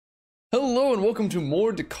and welcome to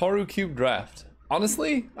more Dekkaru Cube draft.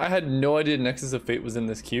 Honestly, I had no idea Nexus of Fate was in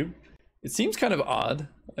this cube. It seems kind of odd.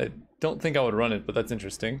 I don't think I would run it, but that's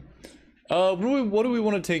interesting. What do we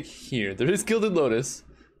want to take here? There is Gilded Lotus.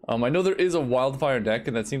 I know there is a Wildfire deck,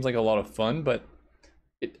 and that seems like a lot of fun, but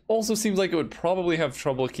it also seems like it would probably have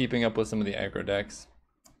trouble keeping up with some of the aggro decks.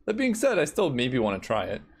 That being said, I still maybe want to try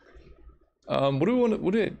it. What do we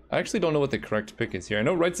want to, I actually don't know what the correct pick is here. I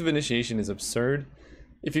know Rites of Initiation is absurd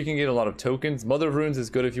if you can get a lot of tokens. Mother of Runes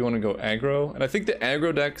is good if you want to go aggro, and I think the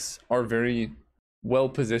aggro decks are very well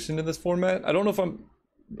positioned in this format. I don't know if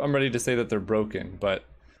I'm ready to say that they're broken, but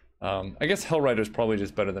I guess Hellrider is probably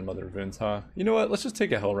just better than Mother of Runes, huh? You know what? Let's just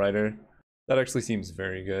take a Hellrider. That actually seems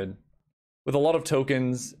very good. With a lot of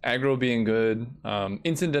tokens, aggro being good,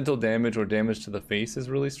 incidental damage or damage to the face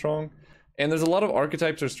is really strong. And there's a lot of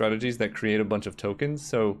archetypes or strategies that create a bunch of tokens,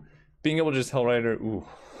 so being able to just Hellrider, ooh,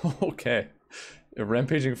 okay.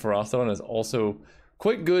 Rampaging Ferocidon is also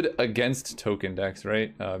quite good against token decks,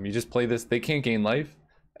 right? You just play this, they can't gain life,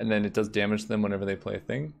 and then it does damage to them whenever they play a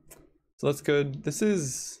thing. So that's good. This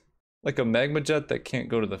is like a Magma Jet that can't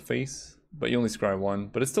go to the face, but you only scry one,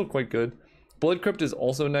 but it's still quite good. Blood Crypt is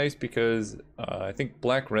also nice because I think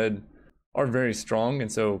Black-Red are very strong,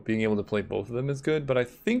 and so being able to play both of them is good, but I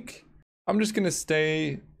think I'm just going to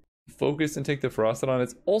stay focused and take the Ferocidon.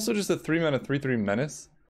 It's also just a 3-mana 3/3 menace,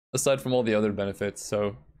 aside from all the other benefits,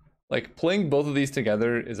 so like playing both of these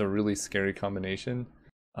together is a really scary combination.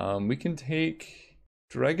 We can take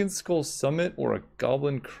Dragon Skull Summit or a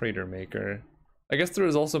Goblin Crater Maker. I guess there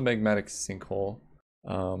is also Magmatic Sinkhole.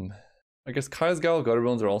 I guess Kaya's Gal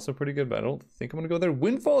Gutterbones are also pretty good, but I don't think I'm gonna go there.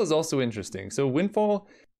 Windfall is also interesting. So Windfall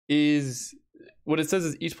is, what it says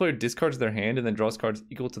is each player discards their hand and then draws cards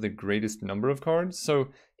equal to the greatest number of cards. So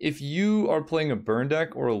if you are playing a burn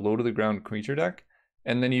deck or a low to the ground creature deck,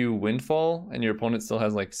 and then you Windfall and your opponent still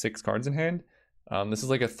has like 6 cards in hand, this is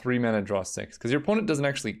like a 3-mana draw 6, because your opponent doesn't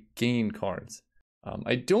actually gain cards.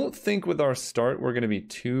 I don't think with our start we're going to be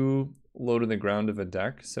too low to the ground of a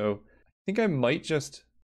deck, so I think I might just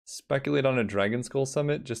speculate on a Dragon Skull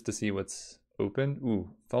Summit just to see what's open. Ooh,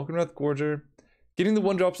 Falconwrath Gorger. Getting the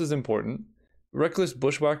 1-drops is important. Reckless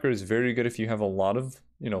Bushwhacker is very good if you have a lot of,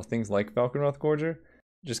 you know, things like Falconwrath Gorger,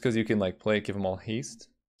 just because you can like play it, give them all haste.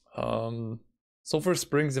 Sulphur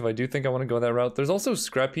Springs, if I do think I want to go that route. There's also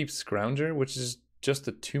Scrap Heap Scrounger, which is just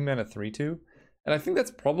a 2-mana 3/2. And I think that's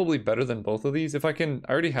probably better than both of these. If I can,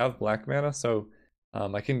 I already have black mana, so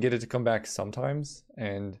I can get it to come back sometimes.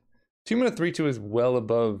 And 2-mana 3/2 is well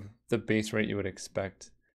above the base rate you would expect.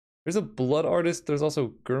 There's a Blood Artist. There's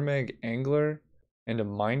also Gurmag Angler and a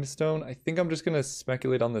Mind Stone. I think I'm just going to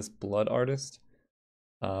speculate on this Blood Artist.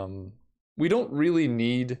 We don't really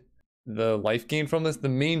need the life gain from this. The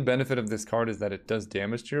main benefit of this card is that it does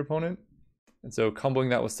damage to your opponent, and so comboing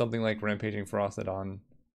that with something like Rampaging Ferocidon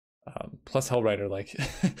plus Hellrider, like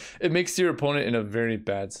it makes your opponent in a very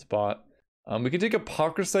bad spot. We can take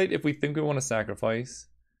Apocryphite if we think we want to sacrifice.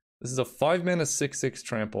 This is a 5-mana 6/6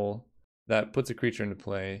 trample that puts a creature into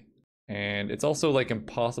play, and it's also like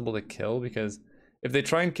impossible to kill because if they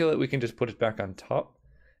try and kill it, we can just put it back on top.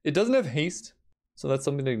 It doesn't have haste, so that's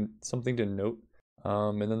something to note.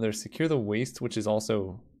 And then there's Secure the Waste, which is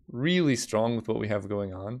also really strong with what we have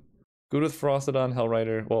going on. Good with Ferocidon,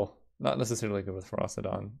 Hellrider. Well, not necessarily good with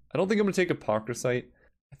Ferocidon. I don't think I'm going to take Apocryphite.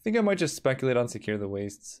 I think I might just speculate on Secure the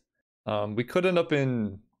Wastes. We could end up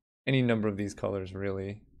in any number of these colors,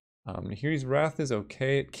 really. Nahiri's Wrath is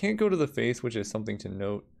okay. It can't go to the face, which is something to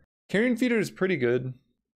note. Carrion Feeder is pretty good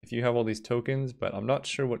if you have all these tokens, but I'm not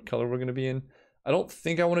sure what color we're going to be in. I don't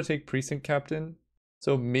think I want to take Precinct Captain.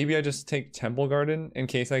 So maybe I just take Temple Garden in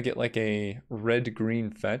case I get like a red-green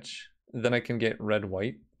fetch. Then I can get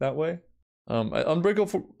red-white that way.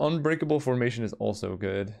 Unbreakable Formation is also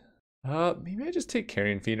good. Maybe I just take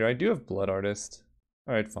Carrion Feeder. I do have Blood Artist.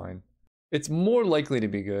 Alright, fine. It's more likely to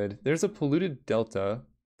be good. There's a Polluted Delta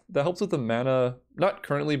that helps with the mana. Not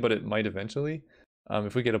currently, but it might eventually.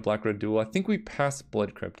 If we get a Black-Red duel. I think we pass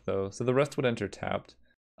Blood Crypt though, so the rest would enter tapped.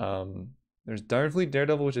 There's Direfleet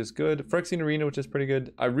Daredevil, which is good. Phyrexian Arena, which is pretty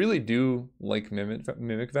good. I really do like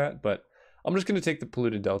Mimic Vat, but I'm just going to take the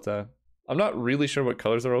Polluted Delta. I'm not really sure what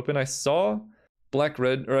colors are open. I saw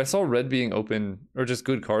red being open, or just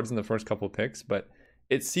good cards in the first couple picks, but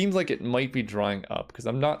it seems like it might be drying up because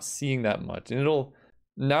I'm not seeing that much. And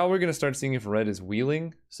now we're going to start seeing if red is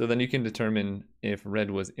wheeling, so then you can determine if red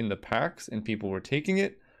was in the packs and people were taking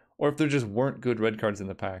it, or if there just weren't good red cards in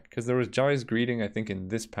the pack. Because there was Jai's Greeting, I think, in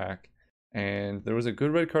this pack. And there was a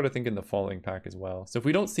good red card, I think, in the following pack as well. So if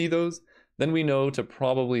we don't see those, then we know to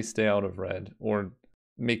probably stay out of red or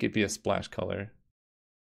make it be a splash color.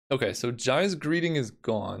 Okay, so Jai's Greeting is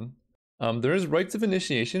gone. There is Rites of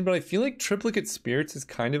Initiation, but I feel like Triplicate Spirits is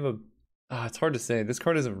kind of a... it's hard to say. This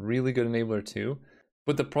card is a really good enabler too.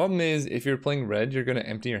 But the problem is, if you're playing red, you're going to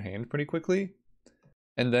empty your hand pretty quickly.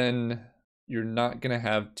 And then you're not going to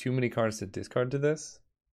have too many cards to discard to this.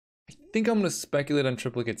 I think I'm going to speculate on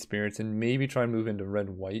Triplicate Spirits and maybe try and move into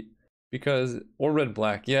red-white. Or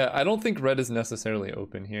red-black. Yeah, I don't think red is necessarily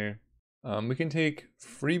open here. We can take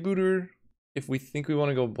Freebooter if we think we want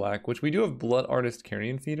to go black, which we do have Blood Artist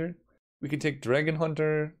Carrion Feeder. We can take Dragon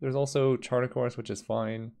Hunter. There's also Chartercourse, which is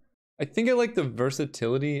fine. I think I like the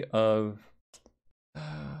versatility of...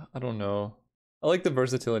 I don't know. I like the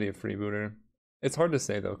versatility of Freebooter. It's hard to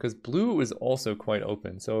say though, because blue is also quite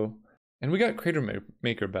open. And we got Crater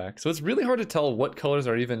Maker back. So it's really hard to tell what colors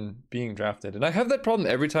are even being drafted. And I have that problem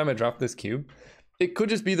every time I draft this cube. It could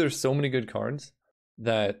just be there's so many good cards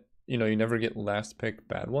that, you know, you never get last pick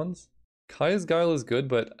bad ones. Kaya's Guile is good,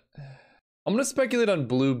 but I'm going to speculate on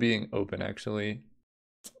blue being open, actually.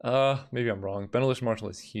 Maybe I'm wrong. Benelish Marshal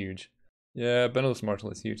is huge. Yeah, Benelish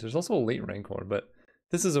Marshal is huge. There's also a late Rancor, but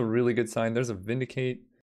this is a really good sign. There's a Vindicate.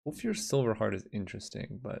 Wolfear Silverheart is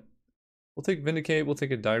interesting, but we'll take Vindicate. We'll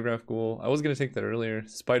take a Digraph Ghoul. I was going to take that earlier.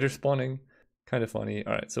 Spider Spawning. Kind of funny.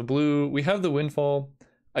 All right, so blue. We have the Windfall.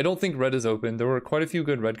 I don't think red is open. There were quite a few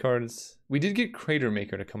good red cards. We did get Crater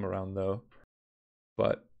Maker to come around, though.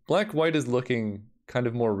 But black-white is looking kind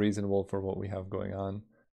of more reasonable for what we have going on.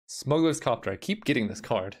 Smuggler's Copter. I keep getting this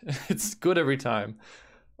card. It's good every time.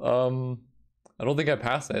 I don't think I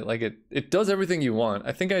pass it. Like, it does everything you want.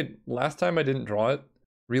 I think last time I didn't draw it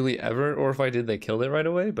really ever, or if I did, they killed it right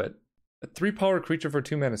away, but a 3-power creature for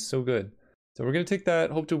 2 mana is so good. So we're going to take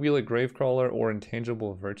that, hope to wheel a Gravecrawler or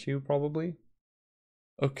Intangible Virtue, probably.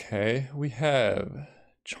 Okay, we have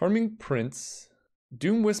Charming Prince.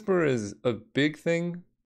 Doom Whisperer is a big thing.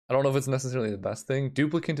 I don't know if it's necessarily the best thing.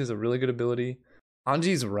 Duplicant is a really good ability.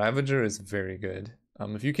 Anji's Ravager is very good.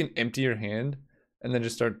 If you can empty your hand and then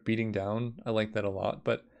just start beating down, I like that a lot.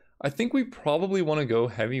 But I think we probably want to go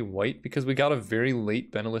heavy white because we got a very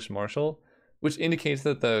late Benelish Marshal, which indicates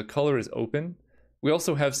that the color is open. We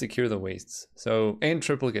also have Secure the Wastes, and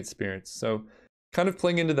Triplicate Spirits. So kind of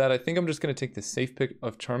playing into that, I think I'm just going to take the safe pick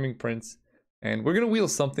of Charming Prince, and we're going to wheel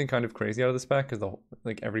something kind of crazy out of this pack because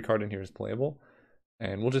every card in here is playable,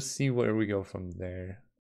 and we'll just see where we go from there.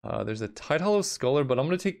 There's a Tidehollow Sculler, but I'm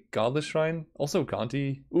going to take Godless Shrine, also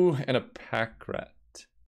Gonti, ooh, and a Pack Rat.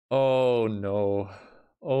 Oh no.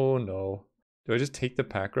 Oh no. Do I just take the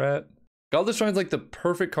Pack Rat? Godless Shrine's like the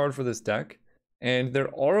perfect card for this deck, and there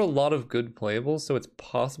are a lot of good playables, so it's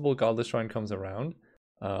possible Godless Shrine comes around.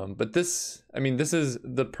 But this is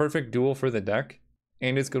the perfect duel for the deck,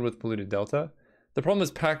 and it's good with Polluted Delta. The problem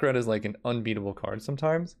is Pack Rat is like an unbeatable card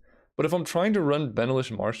sometimes, but if I'm trying to run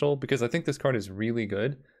Benelish Marshal, because I think this card is really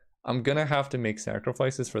good, I'm gonna have to make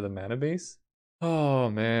sacrifices for the mana base.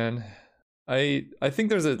 Oh man. I think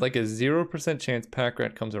there's a 0% chance Pack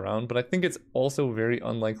Rat comes around, but I think it's also very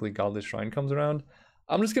unlikely Godless Shrine comes around.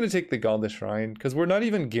 I'm just going to take the Godless Shrine, because we're not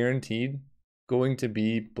even guaranteed going to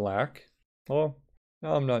be black. Well,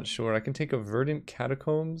 no, I'm not sure. I can take a Verdant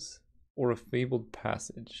Catacombs or a Fabled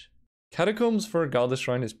Passage. Catacombs for Godless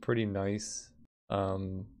Shrine is pretty nice.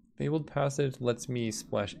 Fabled Passage lets me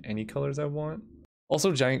splash any colors I want.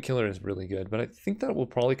 Also, Giant Killer is really good, but I think that will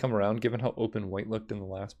probably come around given how open white looked in the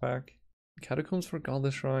last pack. Catacombs for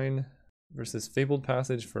Godless Shrine versus Fabled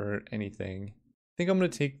Passage for anything. I think I'm going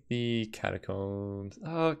to take the Catacombs.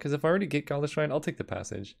 Because if I already get Godless Shrine, I'll take the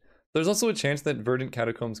Passage. There's also a chance that Verdant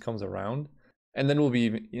Catacombs comes around, and then we'll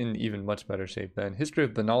be in even much better shape then. History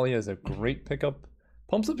of Benalia is a great pickup.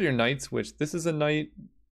 Pumps up your knights, which this is a knight.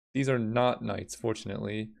 These are not knights,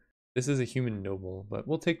 fortunately. This is a human noble, but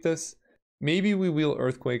we'll take this. Maybe we wheel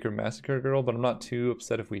Earthquake or Massacre Girl, but I'm not too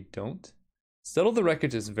upset if we don't. Settle the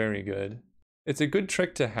Wreckage is very good. It's a good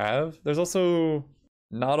trick to have. There's also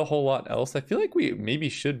not a whole lot else. I feel like we maybe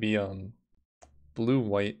should be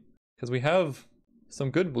blue-white, because we have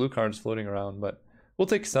some good blue cards floating around, but we'll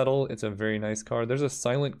take Settle. It's a very nice card. There's a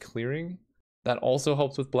Silent Clearing that also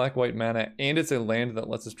helps with black-white mana, and it's a land that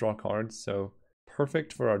lets us draw cards, so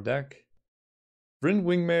perfect for our deck. Vryn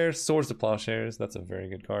Wingmare, Swords to Plowshares. That's a very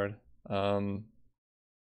good card. Otherwise,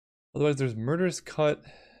 there's Murderous Cut.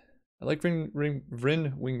 I like Vryn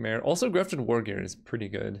Wingmare. Also, Grafted Wargear is pretty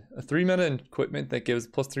good. A 3-mana equipment that gives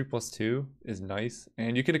 +3/+2 is nice.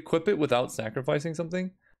 And you can equip it without sacrificing something.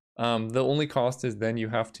 The only cost is then you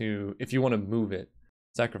have to, if you want to move it,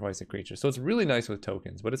 sacrifice a creature. So it's really nice with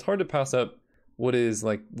tokens, but it's hard to pass up what is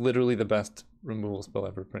like literally the best removal spell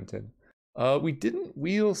ever printed. We didn't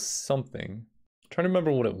wheel something. I'm trying to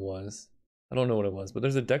remember what it was. I don't know what it was, but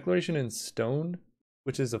there's a Declaration in Stone,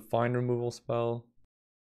 which is a fine removal spell.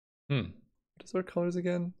 What is our colors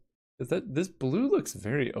again? Is that this blue looks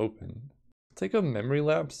very open? I'll take a memory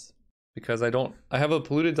lapse because I have a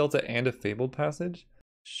polluted delta and a fabled passage.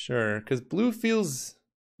 Sure, because blue feels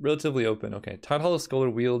relatively open. Okay, Tide Hollow Scholar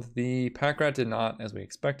wheeled. The pack rat did not, as we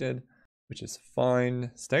expected, which is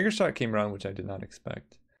fine. Stagger Shot came around, which I did not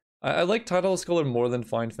expect. I like Tide Hollow Scholar more than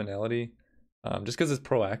Find Finality, just because it's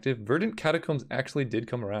proactive. Verdant Catacombs actually did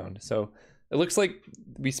come around, so it looks like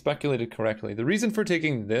we speculated correctly. The reason for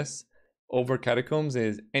taking this over Catacombs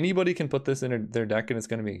is anybody can put this in their deck and it's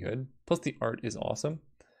going to be good. Plus the art is awesome.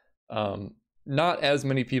 Not as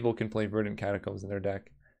many people can play Verdant Catacombs in their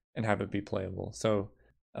deck and have it be playable. So,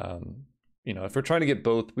 you know, if we're trying to get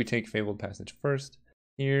both, we take Fabled Passage first.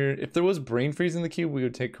 Here, if there was Brain Freeze in the cube, we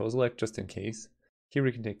would take Kozilek just in case. Here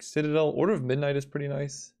we can take Citadel. Order of Midnight is pretty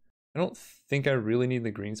nice. I don't think I really need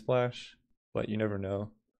the Green Splash, but you never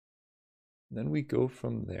know. Then we go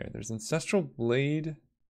from there. There's Ancestral Blade,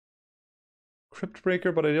 Crypt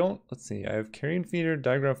Breaker, but I don't. Let's see. I have Carrion Feeder,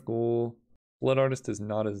 Digraph Ghoul. Blood Artist is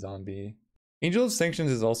not a zombie. Angel of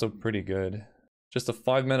Sanctions is also pretty good. Just a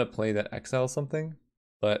 5-mana play that exiles something.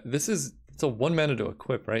 But this is, it's a 1 mana to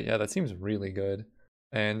equip, right? Yeah, that seems really good.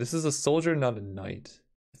 And this is a soldier, not a knight.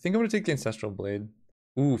 I think I'm going to take the Ancestral Blade.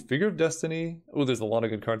 Ooh, Figure of Destiny. Ooh, there's a lot of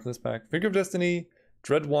good cards in this pack. Figure of Destiny,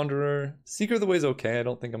 Dread Wanderer. Seeker of the Way is okay. I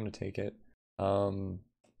don't think I'm going to take it.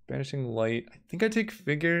 Banishing Light. I think I take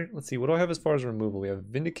Figure. Let's see, what do I have as far as removal? We have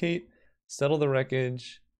Vindicate, Settle the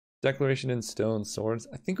Wreckage, Declaration in Stone, Swords.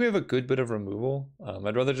 I think we have a good bit of removal.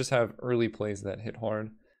 I'd rather just have early plays that hit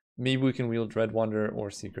hard. Maybe we can wheel Dread Wanderer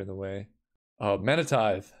or Seeker of the Way. Mana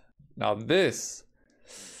Tithe. Now this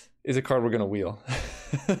is a card we're going to wheel.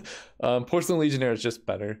 Porcelain Legionnaire is just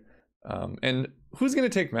better. And who's going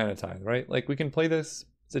to take Mana Tithe, right? Like, we can play this.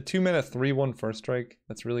 It's a 2-mana 3/1 first strike.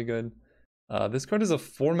 That's really good. This card is a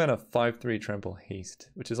 4-mana 5/3 Trample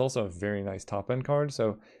Haste, which is also a very nice top-end card.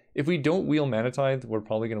 So if we don't wheel Mana Tithe, we're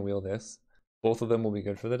probably going to wheel this. Both of them will be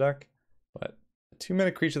good for the deck. But a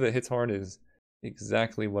 2-mana creature that hits hard is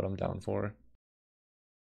exactly what I'm down for.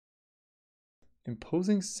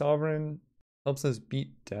 Imposing Sovereign helps us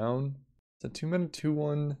beat down. It's a 2-mana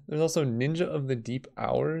 2/1. There's also Ninja of the Deep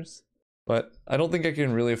Hours. But I don't think I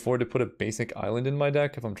can really afford to put a basic island in my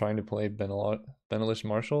deck if I'm trying to play Benalish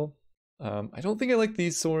Marshal. I don't think I like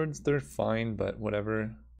these swords. They're fine, but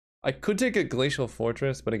whatever. I could take a Glacial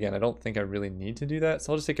Fortress, but again, I don't think I really need to do that,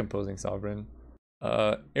 so I'll just take Imposing Sovereign.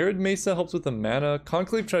 Arid Mesa helps with the mana.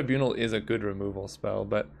 Conclave Tribunal is a good removal spell,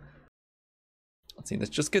 but let's see, this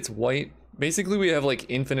just gets white. Basically, we have like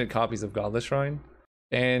infinite copies of Godless Shrine,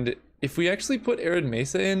 and if we actually put Arid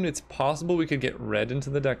Mesa in, it's possible we could get red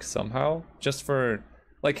into the deck somehow, just for,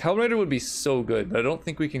 like, Hellrider would be so good, but I don't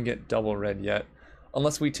think we can get double red yet.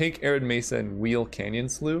 Unless we take Arid Mesa and wheel Canyon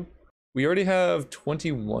Slough. We already have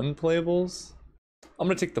 21 playables. I'm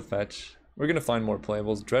going to take the fetch. We're going to find more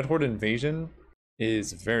playables. Dreadhorde Invasion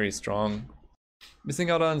is very strong. Missing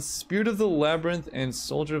out on Spirit of the Labyrinth and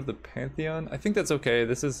Soldier of the Pantheon. I think that's okay.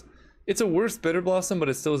 It's a worse Bitter Blossom, but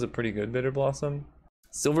it still is a pretty good Bitter Blossom.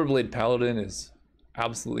 Silverblade Paladin is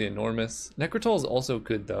absolutely enormous. Necrotal is also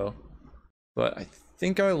good though. But I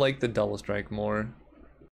think I like the Double Strike more.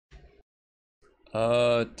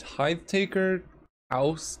 Tithe Taker,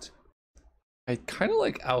 Oust. I kind of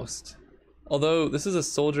like Oust. Although this is a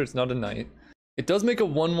soldier, it's not a knight. It does make a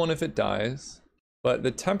 1/1 if it dies, but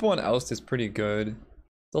the tempo on Oust is pretty good.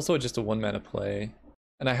 It's also just a 1-mana play,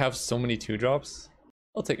 and I have so many 2-drops.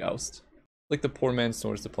 I'll take Oust. Like the Poor Man's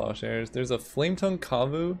Swords to Plowshares. There's a Flametongue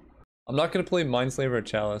Kavu. I'm not going to play Mindslaver or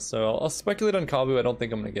Chalice, so I'll speculate on Kavu. I don't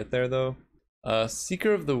think I'm going to get there though.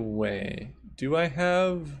 Seeker of the Way. Do I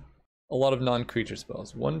have a lot of non-creature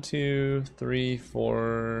spells? 1, 2, 3,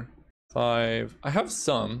 4, 5. I have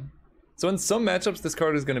some. So in some matchups, this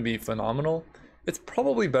card is going to be phenomenal. It's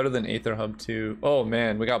probably better than Aether Hub 2. Oh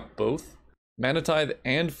man, we got both. Mana Tithe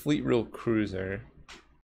and Fleet Reel Cruiser.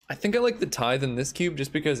 I think I like the Tithe in this cube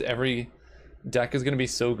just because every deck is going to be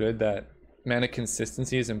so good that mana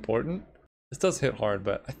consistency is important. This does hit hard,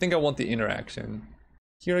 but I think I want the interaction.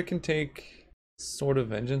 Here I can take Sword of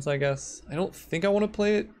Vengeance, I guess. I don't think I want to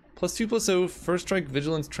play it. +2/+0, First Strike,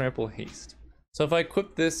 Vigilance, Trample, Haste. So if I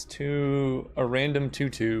equip this to a random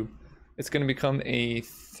 2/2, it's going to become a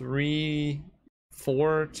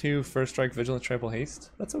 3/4/2 First Strike, Vigilance, Trample,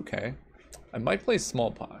 Haste. That's okay. I might play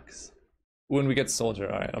Smallpox when we get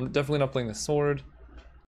Soldier. Alright, I'm definitely not playing the Sword.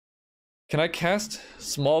 Can I cast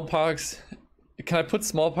Smallpox? Can I put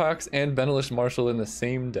Smallpox and Benalish Marshal in the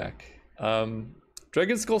same deck?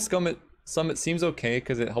 Dragon Skull Summit seems okay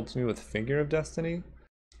because it helps me with Figure of Destiny.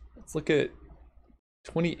 Let's look at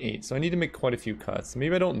 28, so I need to make quite a few cuts.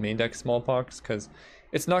 Maybe I don't main deck Smallpox because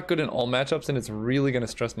It's not good in all matchups, and it's really going to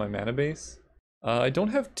stress my mana base. I don't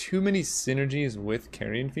have too many synergies with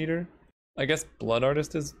Carrion Feeder. I guess Blood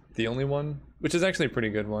Artist is the only one, which is actually a pretty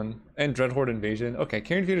good one. And Dreadhorde Invasion. Okay,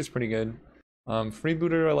 Carrion Feeder is pretty good.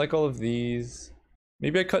 Freebooter, I like all of these.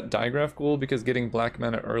 Maybe I cut Digraph Ghoul because getting black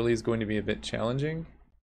mana early is going to be a bit challenging.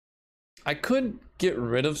 I could get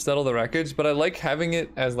rid of Settle the Wreckage, but I like having it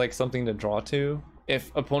as like something to draw to.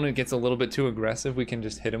 If opponent gets a little bit too aggressive, we can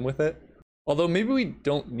just hit him with it. Although maybe we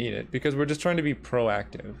don't need it because we're just trying to be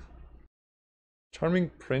proactive. Charming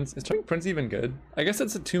Prince, is Charming Prince even good? I guess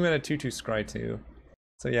it's a 2-mana 2/2 scry too.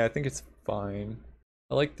 So yeah, I think it's fine.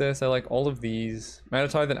 I like this, I like all of these. Mana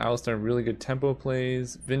Tithe and Alistar, really good tempo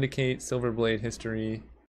plays. Vindicate, Silverblade, History.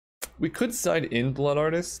 We could side in Blood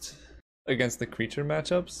Artist against the creature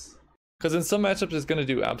matchups. Because in some matchups it's going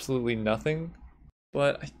to do absolutely nothing.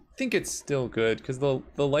 But I think it's still good because the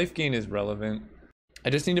life gain is relevant. I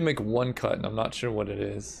just need to make one cut and I'm not sure what it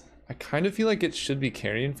is. I kind of feel like it should be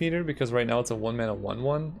Carrion Feeder because right now it's a 1-mana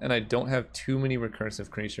 1/1 and I don't have too many recursive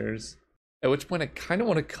creatures. At which point I kind of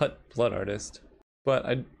want to cut Blood Artist.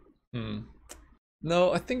 But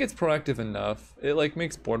no, I think it's proactive enough. It like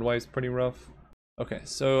makes board wise pretty rough. Okay,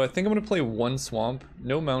 so I think I'm gonna play 1 swamp,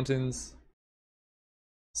 no mountains,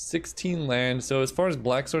 16 land. So as far as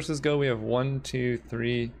black sources go, we have 1, 2,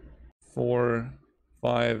 3, 4,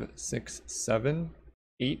 5, 6, 7,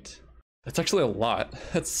 8. That's actually a lot.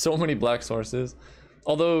 That's so many black sources.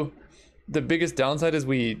 Although the biggest downside is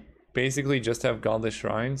we basically just have Godless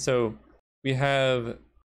Shrine. So we have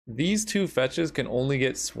these 2 fetches can only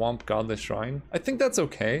get Swamp Godless Shrine. I think that's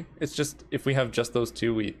okay. It's just if we have just those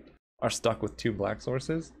 2, we are stuck with 2 black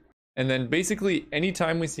sources. And then basically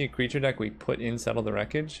anytime we see a creature deck, we put in Settle the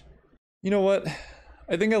Wreckage. You know what?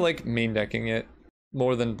 I think I like main decking it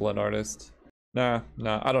more than Blood Artist. Nah,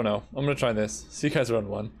 I don't know. I'm gonna try this. See you guys run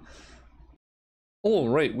 1. Oh,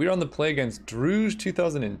 right, we're on the play against Druge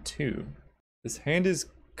 2002. This hand is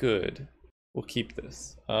good. We'll keep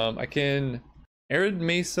this. I can Arid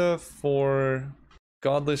Mesa for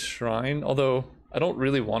Godless Shrine, although I don't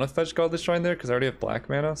really want to fetch Godless Shrine there because I already have black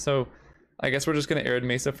mana, so I guess we're just going to Arid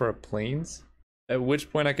Mesa for a Plains, at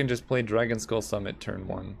which point I can just play Dragon Skull Summit turn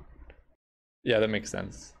 1. Yeah, that makes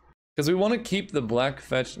sense. Because we want to keep the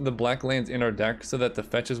black lands in our deck so that the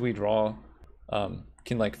fetches we draw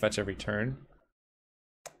can like fetch every turn.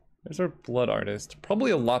 There's our Blood Artist.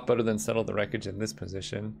 Probably a lot better than Settle the Wreckage in this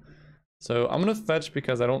position. So I'm going to fetch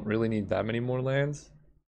because I don't really need that many more lands.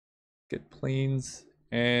 Get Plains,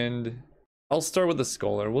 and I'll start with the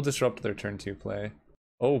Scholar. We'll disrupt their turn 2 play.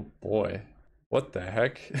 Oh boy. What the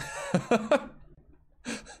heck?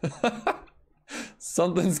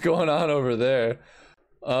 Something's going on over there.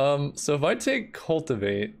 So if I take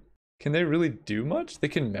Cultivate, can they really do much? They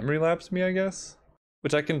can Memory Lapse me, I guess?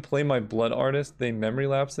 Which I can play my Blood Artist, they Memory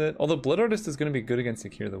Lapse it. Although Blood Artist is going to be good against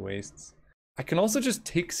Secure the Wastes. I can also just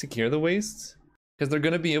take Secure the Wastes, because they're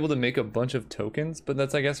going to be able to make a bunch of tokens, but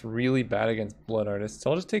that's, I guess, really bad against Blood Artist. So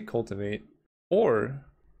I'll just take Cultivate. Or,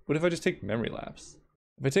 what if I just take Memory Lapse?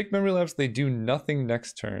 If I take Memory Lapse, they do nothing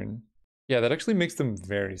next turn. Yeah, that actually makes them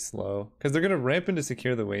very slow, because they're going to ramp into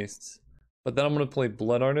Secure the Wastes. But then I'm going to play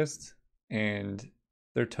Blood Artist, and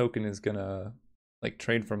their token is going to, like,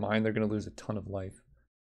 trade for mine. They're going to lose a ton of life.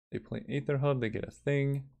 They play Aether Hub, they get a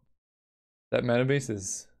thing. That mana base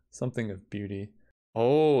is something of beauty.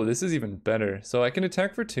 Oh, this is even better. So I can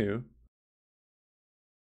attack for 2.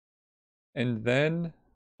 And then,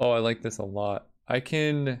 oh, I like this a lot. I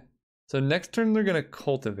can, so next turn they're going to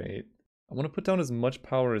Cultivate. I want to put down as much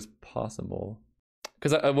power as possible.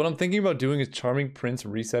 Because what I'm thinking about doing is Charming Prince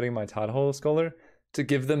resetting my Tide Hollow Scholar to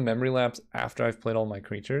give them Memory Lapse after I've played all my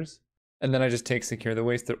creatures. And then I just take Secure the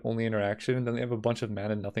Waste, their only interaction, and then they have a bunch of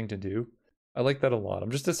mana, nothing to do. I like that a lot.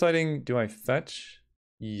 I'm just deciding, do I fetch?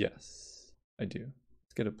 Yes, I do.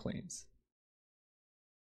 Let's get a Plains.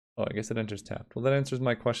 Oh, I guess it enters tapped. Well, that answers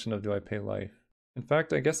my question of do I pay life. In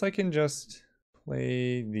fact, I guess I can just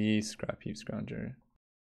play the Scrap Heap Scrounger.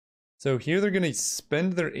 So here they're going to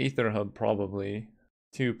spend their Aether Hub probably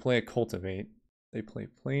to play a Cultivate. They play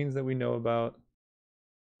Plains that we know about.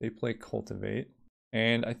 They play Cultivate.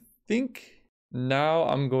 And I think now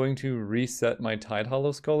I'm going to reset my Tide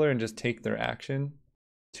Hollow Scholar and just take their action.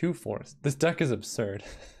 2 Forest. This deck is absurd.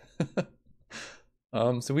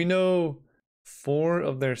 So we know 4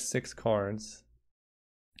 of their 6 cards.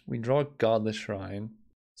 We draw Godless Shrine.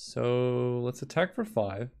 So let's attack for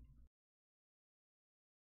 5.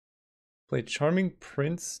 Play Charming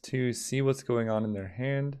Prince to see what's going on in their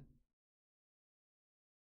hand.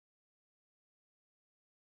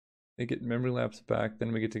 They get Memory Lapse back,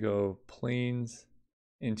 then we get to go Plains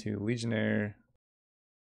into Legionnaire.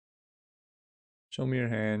 Show me your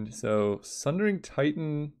hand. So Sundering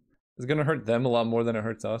Titan is gonna hurt them a lot more than it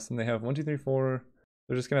hurts us, and they have 1, 2, 3, 4.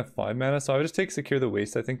 They're just gonna have 5 mana, so I would just take Secure the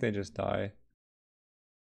Waste. I think they just die.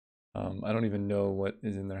 I don't even know what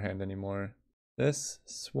is in their hand anymore. This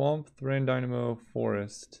Swamp, Thran Dynamo,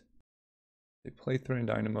 Forest. They play Thran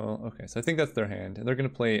Dynamo. Okay, so I think that's their hand, and they're gonna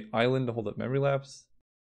play Island to hold up Memory Lapse.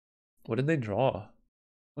 What did they draw?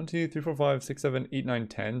 1, 2, 3, 4, 5, 6, 7, 8, 9,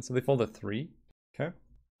 10. So they fall to 3. Okay.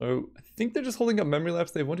 So I think they're just holding up Memory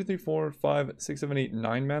Lapse. They have 1, 2, 3, 4, 5, 6, 7, 8,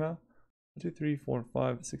 9 mana. 1, 2, 3, 4,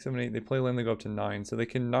 5, 6, 7, 8. They play land, they go up to 9. So they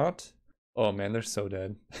cannot. Oh man, they're so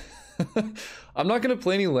dead. I'm not going to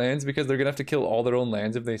play any lands because they're going to have to kill all their own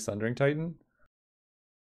lands if they Sundering Titan.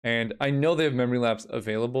 And I know they have Memory Lapse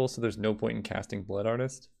available, so there's no point in casting Blood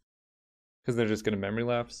Artist. Because they're just going to Memory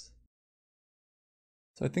Lapse.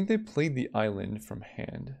 So I think they played the Island from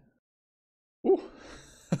hand. Ooh.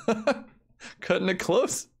 Cutting it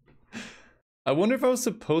close. I wonder if I was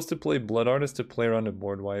supposed to play Blood Artist to play around a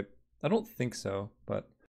board wipe. I don't think so, but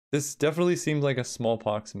this definitely seems like a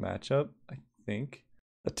Smallpox matchup, I think.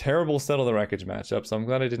 A terrible Settle the Wreckage matchup, so I'm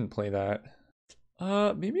glad I didn't play that.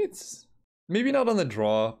 Maybe not on the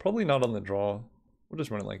draw. Probably not on the draw. We'll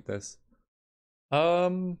just run it like this.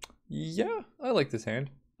 Yeah, I like this hand.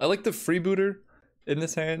 I like the Freebooter in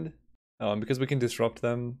this hand, because we can disrupt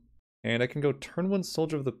them. And I can go turn 1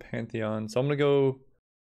 Soldier of the Pantheon. So I'm gonna go.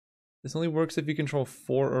 This only works if you control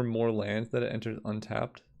 4 or more lands that it enters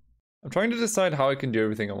untapped. I'm trying to decide how I can do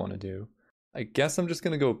everything I want to do. I guess I'm just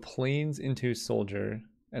gonna go Plains into Soldier,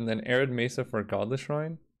 and then Arid Mesa for Godless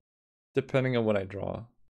Shrine, depending on what I draw.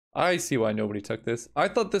 I see why nobody took this. I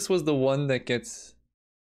thought this was the one that gets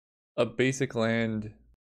a basic land.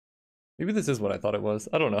 Maybe this is what I thought it was.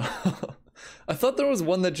 I don't know. I thought there was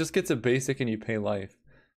one that just gets a basic and you pay life.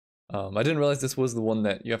 I didn't realize this was the one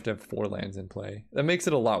that you have to have 4 lands in play. That makes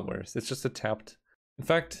it a lot worse. It's just a tapped. In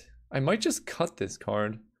fact, I might just cut this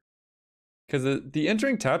card. Because the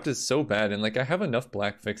entering tapped is so bad, and like I have enough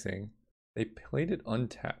black fixing. They played it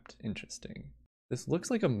untapped. Interesting. This looks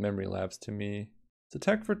like a Memory Lapse to me. It's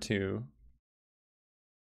attack for 2.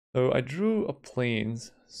 So I drew a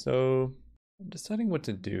Plains. So I'm deciding what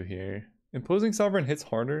to do here. Imposing Sovereign hits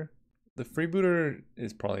harder. The Freebooter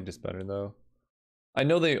is probably just better though. I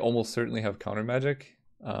know they almost certainly have counter magic,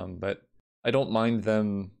 but I don't mind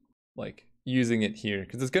them like using it here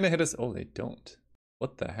because it's gonna hit us. Oh, they don't.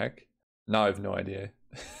 What the heck? Now I have no idea.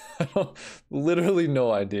 Literally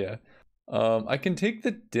no idea. I can take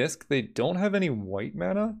the disc. They don't have any white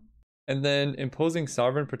mana, and then Imposing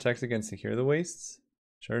Sovereign protects against Secure the Wastes.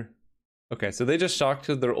 Sure. Okay, so they just shocked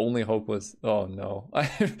because their only hope was. Oh no!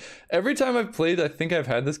 Every time I've played, I think I've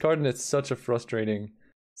had this card, and it's such a frustrating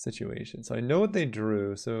situation. So I know what they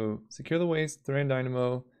drew. So Secure the Waste, Thran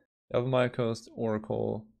Dynamo, Yavimaya Coast,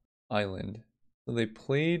 Oracle, Island. So they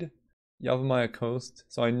played Yavimaya Coast.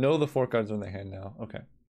 So I know the 4 cards are in their hand now. Okay.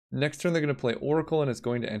 Next turn they're going to play Oracle and it's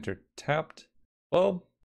going to enter tapped. Well,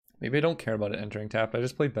 maybe I don't care about it entering tapped. I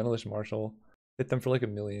just play Benalish Marshal. Hit them for like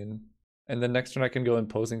 1,000,000. And then next turn I can go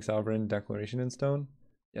Imposing Sovereign, Declaration in Stone.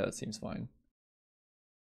 Yeah, that seems fine.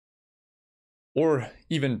 Or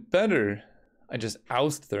even better, I just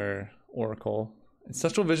oust their Oracle.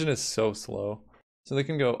 Ancestral Vision is so slow. So they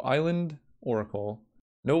can go Island, Oracle.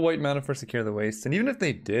 No white mana for Secure the Waste. And even if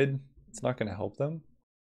they did, it's not going to help them.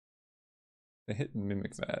 They hit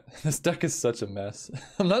Mimic Vat. This deck is such a mess.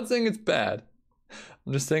 I'm not saying it's bad.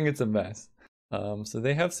 I'm just saying it's a mess. So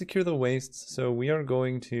they have Secure the Wastes. So we are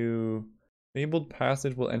going to... Fabled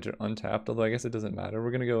Passage will enter untapped, although I guess it doesn't matter.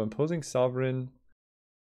 We're going to go Imposing Sovereign.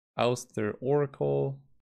 Oust their Oracle.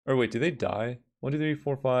 Or wait, do they die? 1, 2, 3,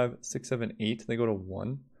 4, 5, 6, 7, 8. They go to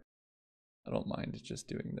 1. I don't mind just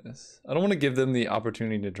doing this. I don't want to give them the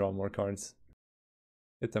opportunity to draw more cards.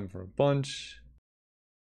 Hit them for a bunch.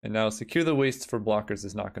 And now Secure the Wastes for blockers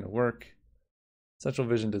is not going to work. Central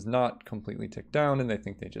Vision does not completely tick down, and they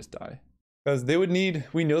think they just die. Because they would need...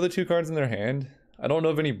 We know the 2 cards in their hand. I don't know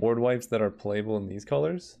of any board wipes that are playable in these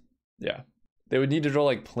colors. Yeah. They would need to draw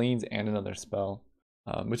like Plains and another spell.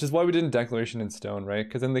 Which is why we didn't Declaration in Stone, right?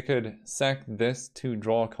 Because then they could sack this to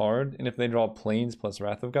draw a card, and if they draw Plains plus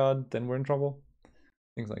Wrath of God, then we're in trouble.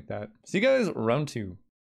 Things like that. See you guys, round 2.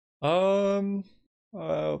 Also,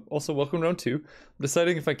 welcome round 2. I'm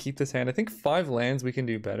deciding if I keep this hand. I think 5 lands we can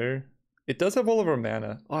do better. It does have all of our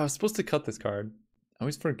mana. Oh, I was supposed to cut this card. I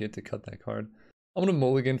always forget to cut that card. I'm gonna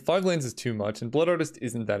mulligan. 5 lands is too much, and Blood Artist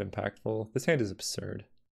isn't that impactful. This hand is absurd.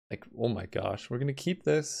 Like, oh my gosh, we're gonna keep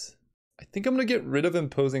this. I think I'm going to get rid of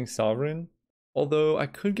Imposing Sovereign, although I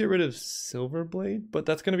could get rid of Silverblade, but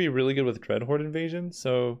that's going to be really good with Dreadhorde Invasion,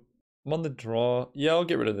 so I'm on the draw. Yeah, I'll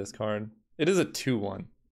get rid of this card. It is a 2-1.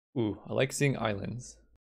 Ooh, I like seeing islands.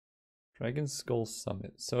 Dragon Skull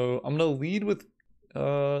Summit. So I'm gonna lead with,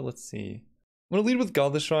 let's see. I'm gonna lead with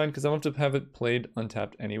Godless Shrine because I want to have it played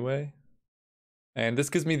untapped anyway. And this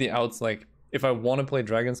gives me the outs, like, if I want to play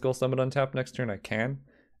Dragon Skull Summit untapped next turn, I can.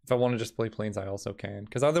 If I want to just play Plains, I also can.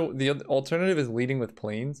 Because either the alternative is leading with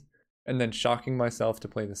Plains and then shocking myself to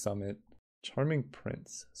play the Summit. Charming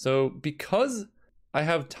Prince. So because I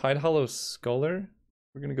have Tidehollow Sculler,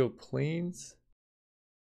 we're gonna go Plains.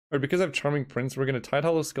 Or because I have Charming Prince, we're gonna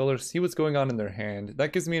Tidehollow Sculler, see what's going on in their hand.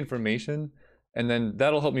 That gives me information, and then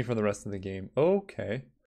that'll help me for the rest of the game. Okay.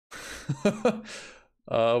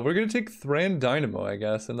 We're gonna take Thran Dynamo, I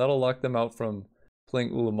guess, and that'll lock them out from playing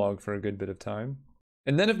Ulamog for a good bit of time.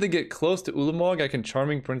 And then if they get close to Ulamog, I can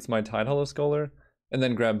Charming Prince my Tidehollow Sculler, and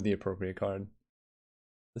then grab the appropriate card.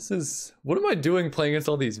 This is... what am I doing playing against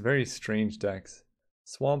all these very strange decks?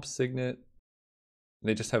 Swamp Signet.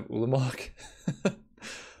 They just have Ulamog.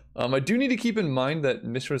 I do need to keep in mind that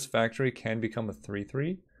Mishra's Factory can become a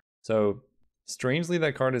 3/3. So, strangely,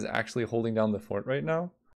 that card is actually holding down the fort right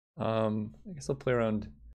now. I guess I'll play around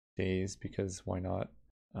Days, because why not?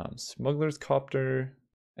 Smuggler's Copter.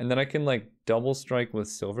 And then I can, like, double strike with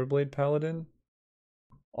Silverblade Paladin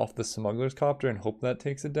off the Smuggler's Copter and hope that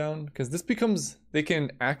takes it down. Because this becomes... they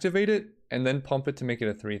can activate it and then pump it to make it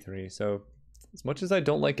a 3/3. So, as much as I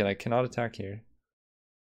don't like it, I cannot attack here.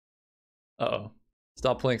 Uh-oh.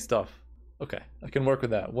 Stop playing stuff. Okay, I can work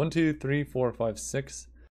with that. 1, 2, 3, 4, 5, 6.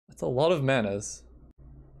 That's a lot of manas.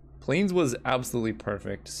 Plains was absolutely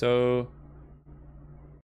perfect. So,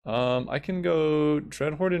 I can go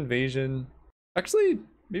Dreadhorde Invasion. Actually,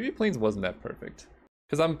 maybe Plains wasn't that perfect.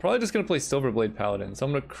 Because I'm probably just going to play Silverblade Paladin. So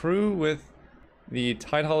I'm going to crew with the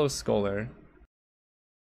Tidehollow Sculler.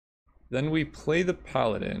 Then we play the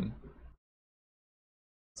Paladin.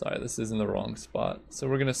 Sorry, this is in the wrong spot. So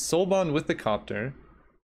we're going to Soulbond with the Copter.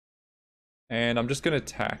 And I'm just going to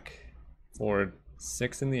attack for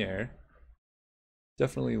 6 in the air.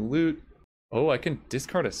 Definitely loot. Oh, I can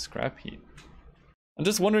discard a Scrap Heap. I'm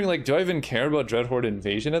just wondering, like, do I even care about Dreadhorde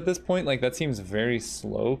Invasion at this point? Like, that seems very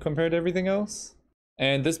slow compared to everything else.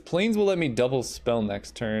 And this Plains will let me double spell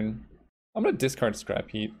next turn. I'm going to discard Scrap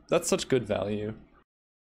Heap. That's such good value.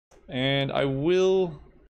 And I will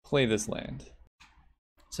play this land.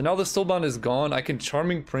 So now the Soulbond is gone. I can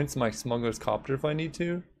Charming Prince my Smuggler's Copter if I need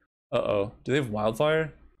to. Uh-oh. Do they have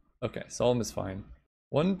Wildfire? Okay, Solemn is fine.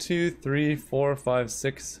 1, 2, 3, 4, 5,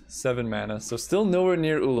 6, 7 mana. So still nowhere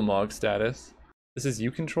near Ulamog status. This is you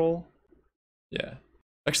control? Yeah.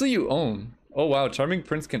 Actually, you own. Oh wow, Charming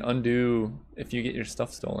Prince can undo if you get your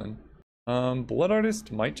stuff stolen. Blood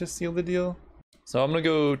Artist might just seal the deal. So I'm gonna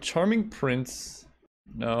go Charming Prince.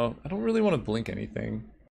 No, I don't really want to blink anything.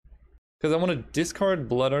 Because I want to discard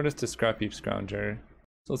Blood Artist to Scrap Heap Scrounger.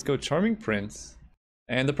 So let's go Charming Prince.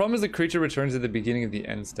 And the problem is the creature returns at the beginning of the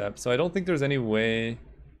end step. So I don't think there's any way...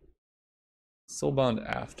 Soulbond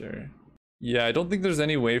after. Yeah, I don't think there's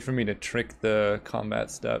any way for me to trick the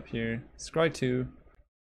combat step here. Scry 2.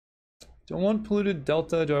 Do I want Polluted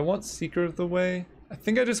Delta? Do I want Seeker of the Way? I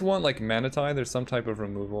think I just want like Manatee. There's some type of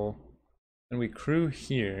removal. And we crew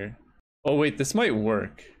here. Oh wait, this might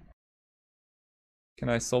work. Can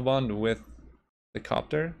I Soulbond with the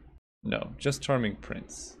Copter? No, just Charming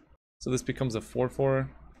Prince. So this becomes a 4/4.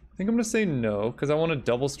 I think I'm gonna say no, because I want a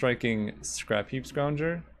double striking Scrap Heap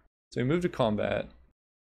Scrounger. So we move to combat.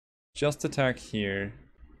 Just attack here.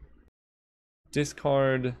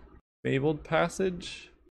 Discard Fabled Passage.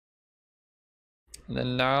 And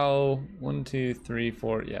then now 1, 2, 3,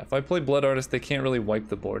 4. Yeah, if I play Blood Artist, they can't really wipe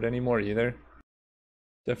the board anymore either.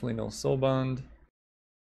 Definitely no Soulbond.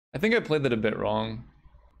 I think I played that a bit wrong.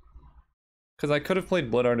 Because I could have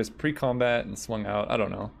played Blood Artist pre-combat and swung out. I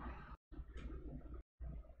don't know.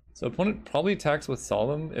 So opponent probably attacks with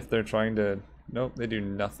Solemn if they're trying to... Nope, they do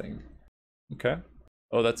nothing. Okay.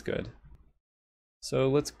 Oh, that's good. So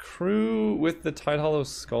let's crew with the Tidehollow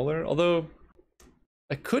Sculler. Although,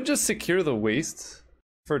 I could just secure the waste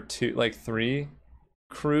for 2, like 3.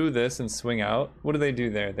 Crew this and swing out. What do they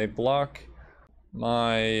do there? They block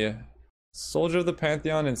my Soldier of the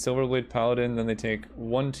Pantheon and Silverblade Paladin. Then they take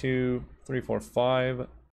 1, 2, 3, 4, 5,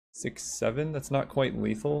 6, 7. That's not quite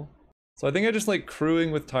lethal. So I think I just like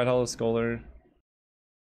crewing with Tidehollow Sculler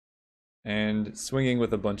and swinging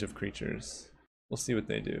with a bunch of creatures. We'll see what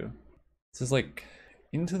they do. This is like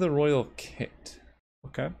into the Royal Kit.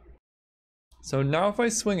 Okay. So now if I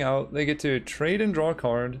swing out, they get to trade and draw a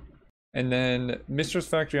card, and then Mistress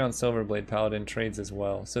Factory on Silverblade Paladin trades as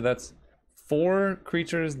well. So that's 4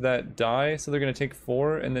 creatures that die, so they're going to take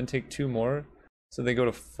 4 and then take 2 more. So they go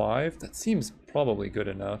to 5. That seems probably good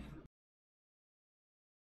enough.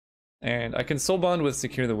 And I can soul bond with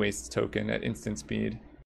Secure the Waste token at instant speed.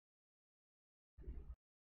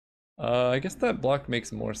 I guess that block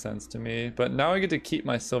makes more sense to me, but now I get to keep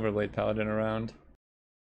my Silverblade Paladin around.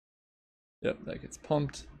 Yep, that gets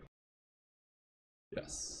pumped.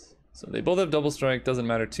 Yes. So they both have double strike, doesn't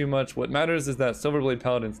matter too much. What matters is that Silverblade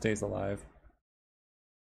Paladin stays alive.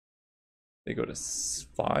 They go to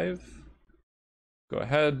 5. Go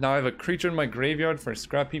ahead. Now I have a creature in my graveyard for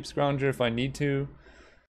Scrap Heap Scrounger if I need to.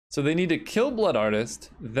 So they need to kill Blood Artist,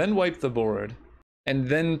 then wipe the board, and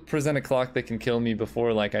then present a clock that can kill me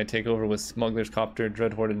before like I take over with Smuggler's Copter,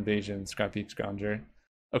 Dreadhorde Invasion, Scrap Heap Scrounger.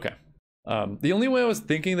 Okay. The only way I was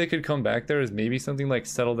thinking they could come back there is maybe something like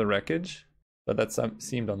Settle the Wreckage, but that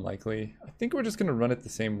seemed unlikely. I think we're just going to run it the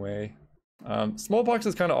same way. Smallpox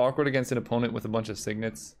is kind of awkward against an opponent with a bunch of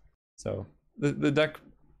signets, so the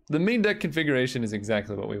main deck configuration is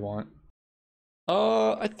exactly what we want.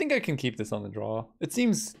 I think I can keep this on the draw. It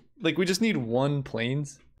seems like we just need 1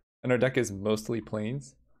 plains, and our deck is mostly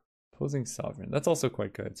plains. Opposing Sovereign, that's also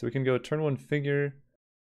quite good. So we can go turn 1 figure.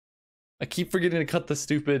 I keep forgetting to cut the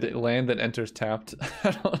stupid land that enters tapped.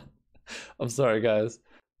 I'm sorry, guys.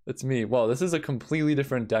 That's me. Wow, this is a completely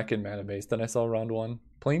different deck in mana base than I saw round 1.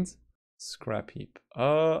 Plains? Scrap Heap.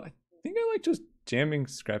 I think I like just jamming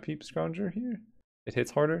Scrap Heap Scrounger here. It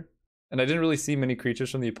hits harder. And I didn't really see many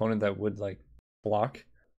creatures from the opponent that would, like, block.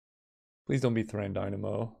 Please don't be Thran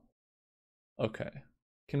Dynamo. Okay.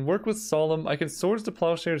 Can work with Solemn. I can Swords to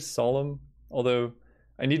Plowshares Solemn, although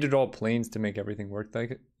I need to draw plains to make everything work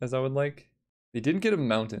like as I would like. They didn't get a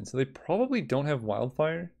mountain, so they probably don't have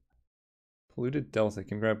Wildfire. Polluted Delta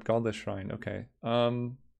can grab Godless Shrine. Okay.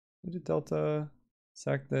 Polluted Delta.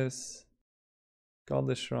 Sack this.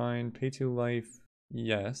 Godless Shrine. Pay 2 life.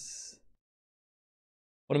 Yes.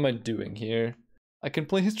 What am I doing here? I can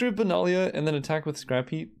play History of Benalia and then attack with Scrap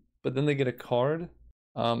Heap, but then they get a card.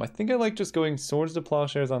 I think I like just going Swords to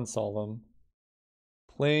Plowshares on Solemn,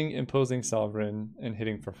 playing Imposing Sovereign, and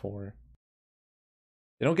hitting for 4.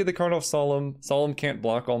 They don't get the card off Solemn. Solemn can't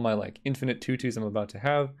block all my like infinite 2/2s I'm about to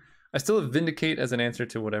have. I still have Vindicate as an answer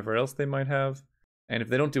to whatever else they might have. And if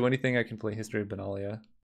they don't do anything, I can play History of Benalia.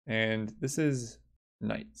 And this is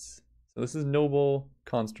Knights. So this is Noble,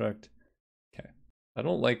 Construct. Okay. I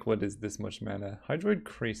don't like what is this much mana. Hydroid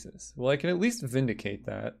Krasis. Well, I can at least Vindicate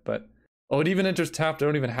that, but... Oh, it even enters tapped. I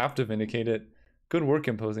don't even have to Vindicate it. Good work,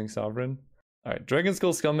 Imposing Sovereign. Alright, Dragon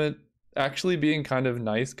Skull Scummit actually being kind of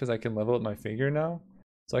nice because I can level up my figure now.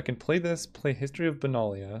 So I can play this, play History of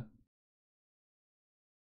Benalia,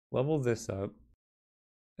 level this up,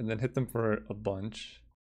 and then hit them for a bunch.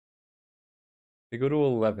 They go to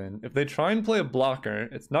 11. If they try and play a blocker,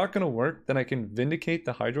 it's not going to work. Then I can Vindicate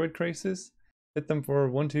the Hydroid Krasis, hit them for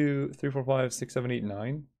 1, 2, 3, 4, 5, 6, 7, 8,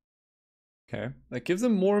 9. Okay, that gives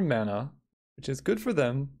them more mana, which is good for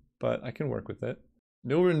them, but I can work with it.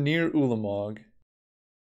 Nowhere near Ulamog.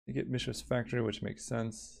 They get Mishra's Factory, which makes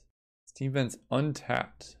sense. Steam Vent's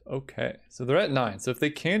untapped. Okay, so they're at 9. So if they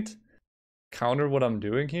can't counter what I'm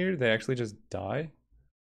doing here, they actually just die.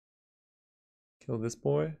 Kill this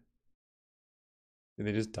boy. Do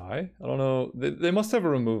they just die? I don't know. They must have a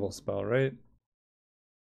removal spell, right?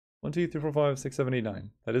 1, 2, 3, 4, 5, 6, 7, 8, 9.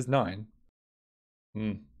 That is 9.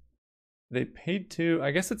 They paid 2.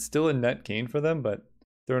 I guess it's still a net gain for them, but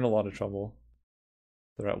they're in a lot of trouble.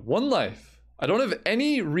 They're at 1 life. I don't have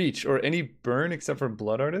any reach or any burn except for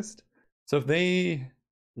Blood Artist. So if they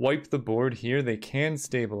wipe the board here, they can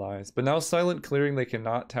stabilize. But now Silent Clearing, they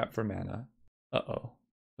cannot tap for mana. Uh-oh.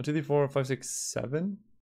 1, 2, 3, 4, 5, 6, 7.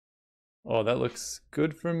 Oh, that looks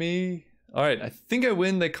good for me. Alright, I think I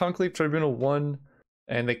win. They Conclave Tribunal 1,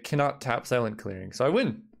 and they cannot tap Silent Clearing. So I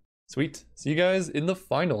win. Sweet. See you guys in the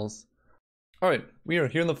finals. Alright, we are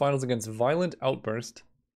here in the finals against Violent Outburst.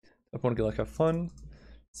 Opponent can like have fun.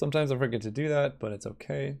 Sometimes I forget to do that, but it's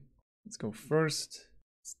okay. Let's go first.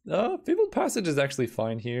 Fabled Passage is actually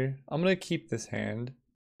fine here. I'm gonna keep this hand.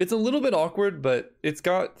 It's a little bit awkward, but it's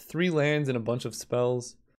got 3 lands and a bunch of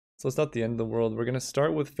spells. So it's not the end of the world. We're gonna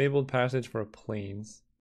start with Fabled Passage for a Plains.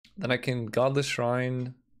 Then I can Godless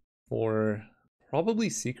Shrine for probably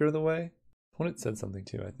Seeker of the Way. Opponent said something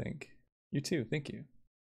too, I think. You too, thank you.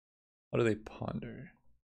 What do they ponder?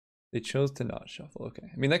 They chose to not shuffle,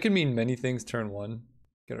 okay. I mean, that could mean many things turn 1.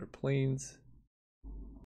 Get our Plains.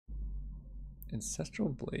 Ancestral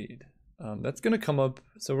Blade. That's gonna come up,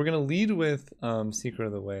 so we're gonna lead with Seeker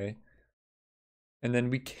of the Way. And then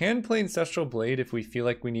we can play Ancestral Blade if we feel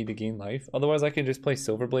like we need to gain life. Otherwise, I can just play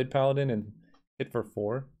Silverblade Paladin and hit for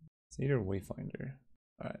 4. Cedar Wayfinder.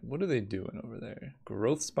 Alright, what are they doing over there?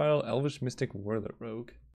 Growth Spiral, Elvish Mystic, Whirler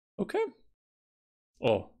Rogue. Okay.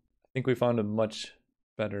 Oh, I think we found a much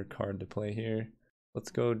better card to play here. Let's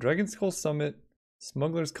go Dragon Skull Summit,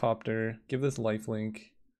 Smuggler's Copter, give this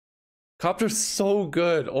lifelink. Copter's so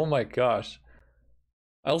good, oh my gosh.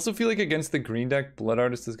 I also feel like against the green deck, Blood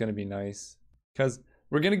Artist is going to be nice. Because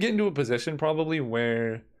we're going to get into a position probably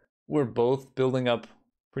where we're both building up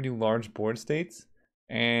pretty large board states.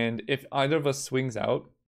 And if either of us swings out,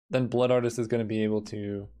 then Blood Artist is going to be able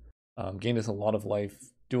to gain us a lot of life,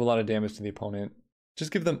 do a lot of damage to the opponent.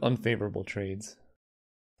 Just give them unfavorable trades.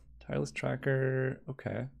 Tireless Tracker,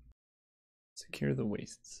 okay. Secure the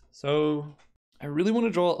Wastes. So I really want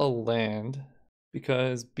to draw a land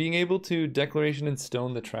because being able to Declaration in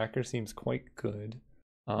Stone the tracker seems quite good.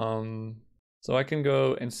 So I can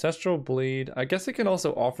go Ancestral Blade. I guess I can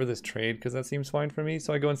also offer this trade because that seems fine for me.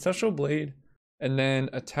 So I go Ancestral Blade and then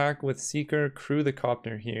attack with Seeker, crew the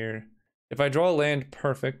Copter here. If I draw a land,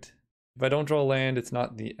 perfect. If I don't draw a land, it's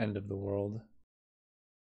not the end of the world.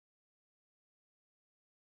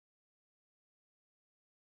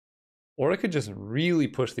 Or I could just really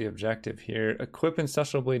push the objective here. Equip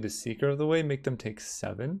Ancestral Blade to Seeker of the Way, make them take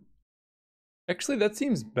 7. Actually, that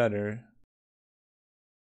seems better.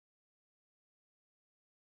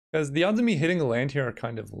 Because the odds of me hitting a land here are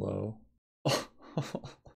kind of low.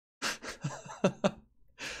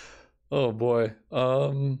 Oh boy.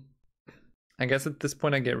 I guess at this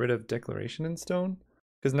point I get rid of Declaration in Stone.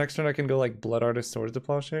 Because next turn I can go like Blood Artist, Swords to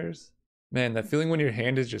Plowshares. Man, that feeling when your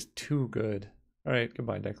hand is just too good. Alright,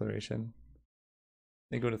 goodbye Declaration.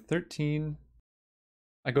 They go to 13.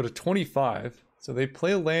 I go to 25. So they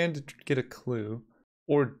play a land to get a clue.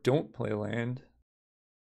 Or don't play a land.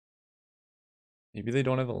 Maybe they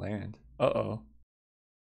don't have a land. Uh-oh.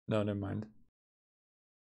 No, never mind.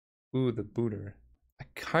 Ooh, the Booter. I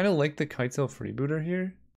kind of like the Kitesail Freebooter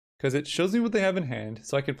here. Because it shows me what they have in hand.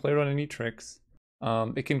 So I can play around any tricks.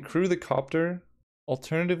 It can crew the Copter.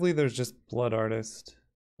 Alternatively, there's just Blood Artist.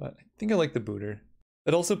 But I think I like the Booter.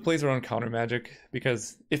 It also plays around counter magic.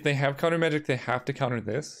 Because if they have counter magic, they have to counter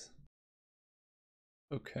this.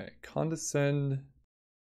 Okay, Condescend.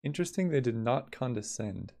 Interesting, they did not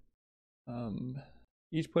condescend.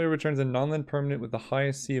 Each player returns a non-land permanent with the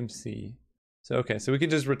highest CMC. So okay, so we can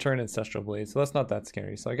just return Ancestral Blade, so that's not that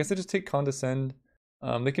scary. So I guess I just take Condescend.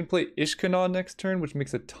 They can play Ishkanah next turn, which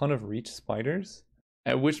makes a ton of reach spiders.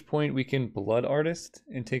 At which point we can Blood Artist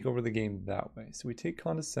and take over the game that way. So we take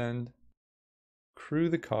Condescend, crew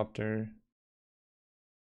the Copter.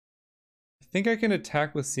 I think I can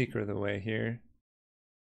attack with Seeker of the Way here.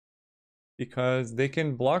 Because they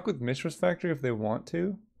can block with Mishra's Factory if they want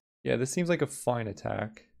to. Yeah, this seems like a fine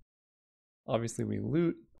attack. Obviously we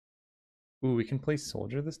loot. Ooh, we can play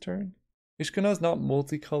Soldier this turn. Ishkanah's not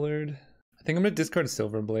multicolored. I think I'm gonna discard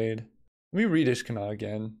Silverblade. Let me read Ishkanah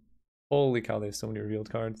again. Holy cow, they have so many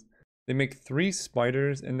revealed cards. They make 3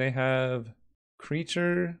 spiders and they have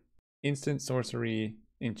creature, instant sorcery,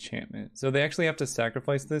 enchantment. So they actually have to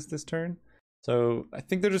sacrifice this turn. So I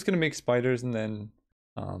think they're just gonna make spiders and then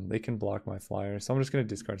they can block my flyer. So I'm just gonna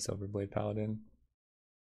discard Silverblade Paladin.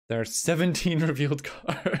 There are 17 revealed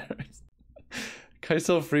cards.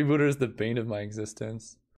 Kitesail Freebooter is the bane of my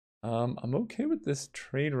existence. I'm okay with this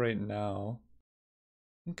trade right now.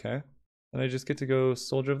 Okay. And I just get to go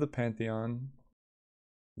Soldier of the Pantheon.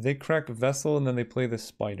 They crack Vessel and then they play the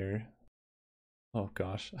Spider. Oh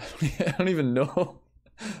gosh. I don't even know.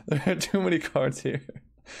 There are too many cards here.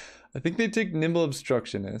 I think they take Nimble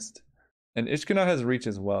Obstructionist. And Ishkanah has reach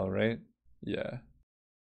as well, right? Yeah.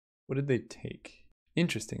 What did they take?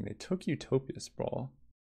 Interesting, they took Utopia Sprawl.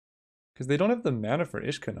 Because they don't have the mana for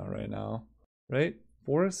Ishkanah right now, right?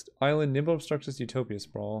 Forest, Island, Nimble Obstructionist, Utopia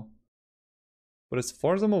Sprawl. But as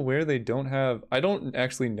far as I'm aware, they don't have... I don't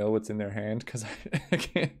actually know what's in their hand, because I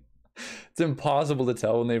can't... It's impossible to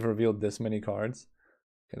tell when they've revealed this many cards.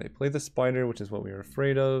 Okay, they play the Spider, which is what we were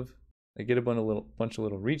afraid of. They get a bunch of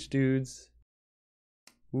little reach dudes.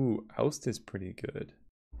 Ooh, Oust is pretty good.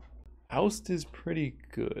 Oust is pretty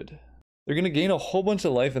good. They're going to gain a whole bunch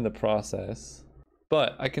of life in the process.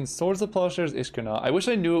 But I can Swords of Plowshares Ishkanah. I wish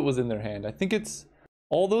I knew it was in their hand. I think it's...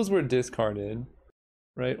 All those were discarded.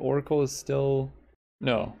 Right? Oracle is still...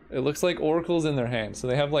 No. It looks like Oracle's in their hand. So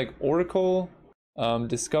they have like Oracle,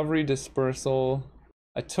 Discovery, Dispersal.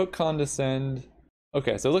 I took Condescend.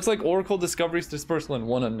 Okay, so it looks like Oracle, Discovery, Dispersal, and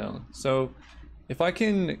 1 unknown. So if I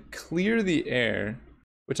can clear the air,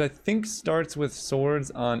 which I think starts with Swords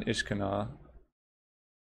on Ishkanah,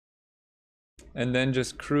 and then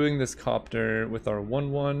just crewing this Copter with our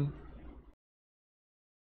 1/1.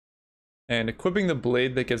 And equipping the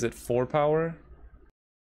blade that gives it 4 power.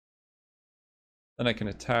 Then I can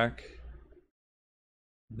attack.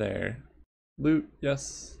 There. Loot,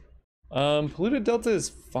 yes. Polluted Delta is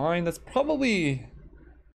fine. That's probably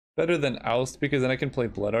better than Oust because then I can play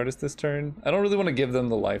Blood Artist this turn. I don't really want to give them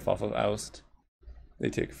the life off of Oust. They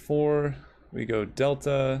take 4. We go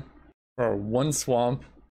Delta for our 1 swamp.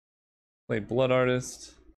 Play Blood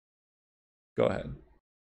Artist. Go ahead.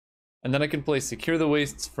 And then I can play Secure the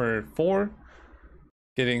Wastes for 4,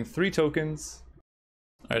 getting 3 tokens.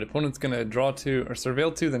 Alright, opponent's gonna draw 2, or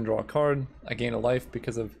Surveil 2, then draw a card. I gain a life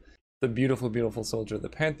because of the beautiful, beautiful Soldier of the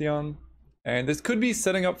Pantheon. And this could be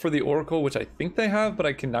setting up for the Oracle, which I think they have, but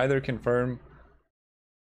I can neither confirm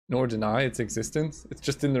nor deny its existence. It's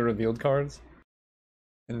just in the revealed cards.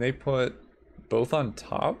 And they put both on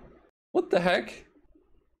top? What the heck?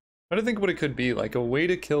 I don't think what it could be, like a way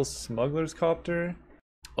to kill Smuggler's Copter.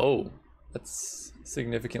 Oh, that's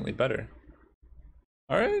significantly better.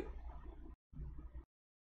 Alright.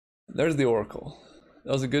 There's the Oracle.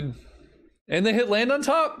 That was a good... And they hit land on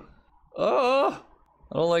top! Oh!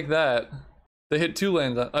 I don't like that. They hit 2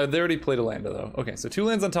 lands on... they already played a land though. Okay, so 2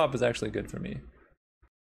 lands on top is actually good for me.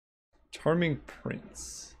 Charming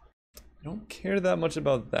Prince. I don't care that much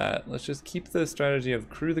about that. Let's just keep the strategy of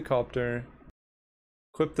crew the Copter,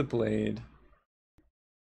 equip the Blade,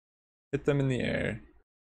 hit them in the air.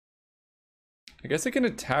 I guess I can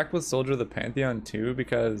attack with Soldier of the Pantheon too,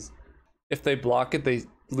 because if they block it, they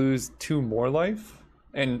lose 2 more life.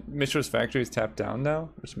 And Mishra's Factory is tapped down now,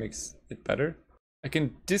 which makes it better. I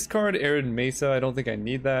can discard Arid Mesa, I don't think I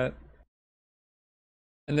need that.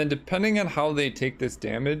 And then depending on how they take this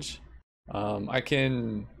damage, I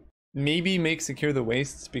can maybe make Secure the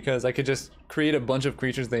Wastes, because I could just create a bunch of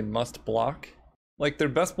creatures they must block. Like their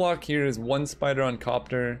best block here is 1 Spider on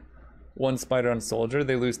Copter, 1 Spider on Soldier.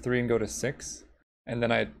 They lose 3 and go to 6. And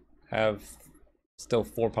then I have still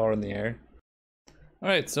 4 power in the air.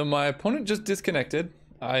 Alright, so my opponent just disconnected.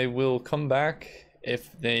 I will come back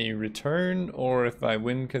if they return or if I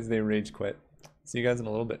win because they rage quit. See you guys in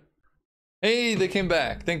a little bit. Hey, they came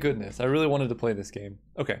back. Thank goodness. I really wanted to play this game.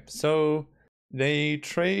 Okay, so they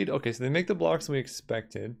trade. Okay, so they make the blocks we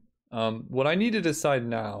expected. What I need to decide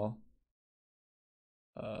now...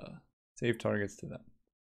 save targets to them.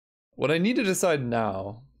 What I need to decide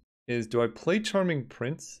now is, do I play Charming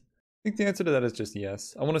Prince? I think the answer to that is just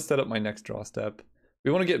yes. I want to set up my next draw step.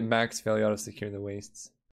 We want to get max failure out of Secure the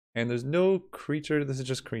Wastes. And there's no creature, this is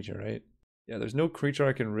just creature, right? Yeah, there's no creature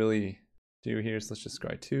I can really do here, so let's just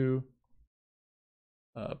scry 2.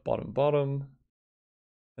 Bottom.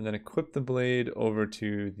 And then equip the Blade over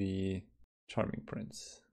to the Charming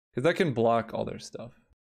Prince. Because that can block all their stuff.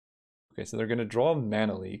 Okay, so they're going to draw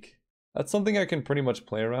Mana Leak. That's something I can pretty much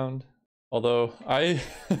play around. Although,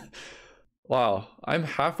 wow, I'm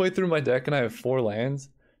halfway through my deck and I have 4 lands.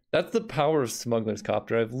 That's the power of Smuggler's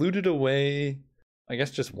Copter. I've looted away, I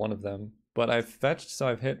guess just 1 of them. But I've fetched, so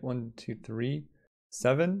I've hit 1, 2, 3,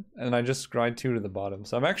 7. And I just scryed 2 to the bottom.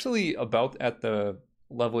 So I'm actually about at the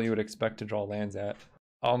level you would expect to draw lands at.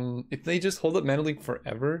 If they just hold up Mana Leak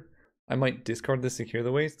forever, I might discard this Secure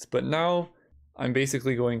the Wastes. But now, I'm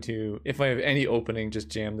basically going to, if I have any opening, just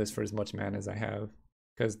jam this for as much mana as I have.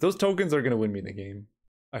 Because those tokens are going to win me the game.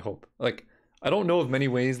 I hope. Like, I don't know of many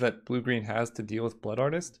ways that blue-green has to deal with Blood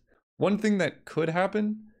Artist. One thing that could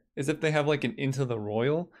happen is if they have like an Into the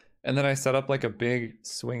Royal, and then I set up like a big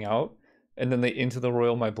swing out, and then they Into the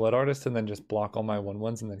Royal my Blood Artist, and then just block all my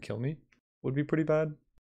 1/1s and then kill me. Would be pretty bad.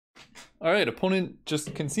 Alright, opponent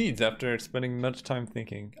just concedes after spending much time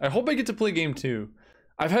thinking. I hope I get to play game 2.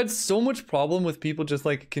 I've had so much problem with people just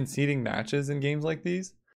like conceding matches in games like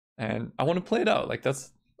these, and I want to play it out. Like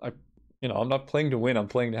I'm not playing to win, I'm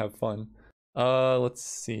playing to have fun. Let's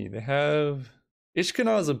see. They have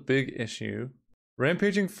Ishkana is a big issue.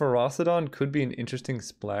 Rampaging Ferocidon could be an interesting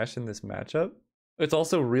splash in this matchup. It's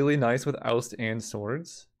also really nice with Oust and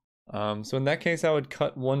Swords. So in that case, I would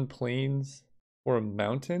cut 1 Plains or a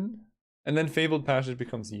Mountain, and then Fabled Passage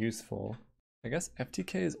becomes useful. I guess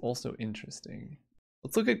FTK is also interesting.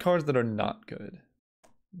 Let's look at cards that are not good.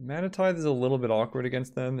 Mana Tithe is a little bit awkward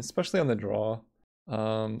against them, especially on the draw.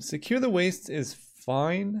 Secure the Wastes is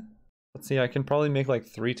fine. Let's see, I can probably make like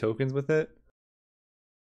 3 tokens with it.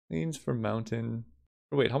 Plains for Mountain.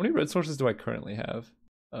 Oh, wait, how many red sources do I currently have?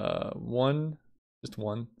 1. Just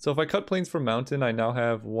 1. So if I cut Plains for Mountain, I now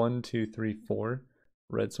have 1, 2, 3, 4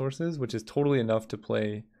 red sources, which is totally enough to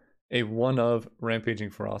play a 1 of Rampaging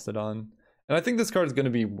Ferocidon. And I think this card is going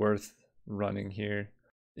to be worth running here.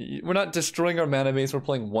 We're not destroying our mana base, we're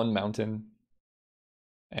playing 1 Mountain.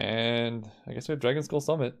 And I guess we have Dragon Skull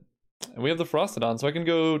Summit. And we have the Ferocidon, so I can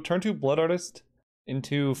go turn 2 Blood Artist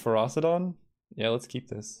into Ferocidon. Yeah, let's keep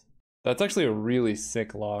this. That's actually a really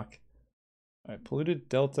sick lock. Alright, Polluted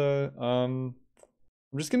Delta. I'm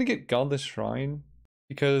just gonna get Godless Shrine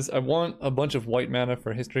because I want a bunch of white mana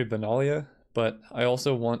for History of Benalia, but I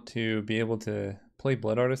also want to be able to play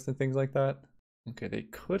Blood Artist and things like that. Okay, they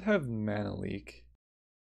could have Mana Leak.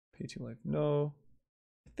 Pay 2 life, no.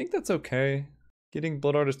 I think that's okay. Getting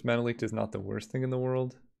Blood Artist Mana Leaked is not the worst thing in the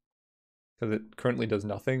world, because it currently does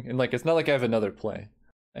nothing. And like, it's not like I have another play.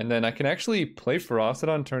 And then I can actually play Ferocidon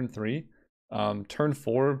on turn 3. Turn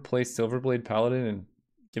 4, play Silverblade Paladin and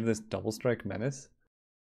give this Double Strike Menace.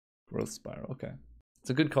 Growth Spiral, okay. It's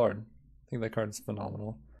a good card. I think that card is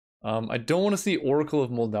phenomenal. I don't want to see Oracle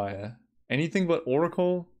of Moldiah. Anything but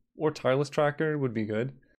Oracle or Tireless Tracker would be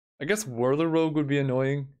good. I guess Whirler Rogue would be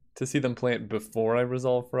annoying to see them play it before I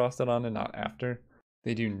resolve Ferocidon and not after.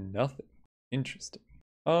 They do nothing. Interesting.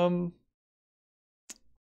 I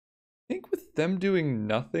think with them doing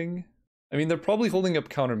nothing, I mean, they're probably holding up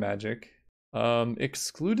counter magic.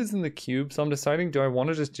 Exclude is in the cube, so I'm deciding, do I want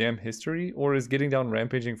to just jam History, or is getting down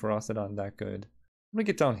Rampaging Ferocidon that good? I'm gonna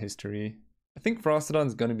get down History. I think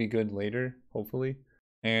Ferocidon's gonna be good later, hopefully.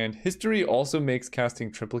 And History also makes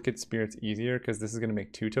casting Triplicate Spirits easier, because this is gonna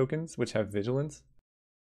make 2 tokens, which have Vigilance.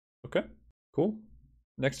 Okay, cool.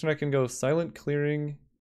 Next turn I can go Silent Clearing,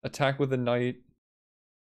 attack with a Knight.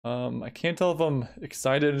 I can't tell if I'm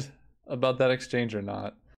excited about that exchange or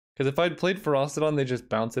not. Because if I'd played Ferocidon, they just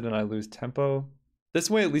bounce it and I lose tempo. This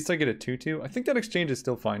way, at least I get a 2-2. I think that exchange is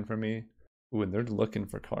still fine for me. Ooh, and they're looking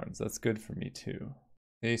for cards. That's good for me too.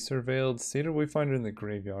 They surveilled Satyr Wayfinder in the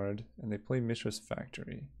graveyard, and they play Mishra's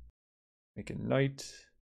Factory. Make a Knight.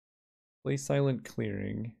 Play Silent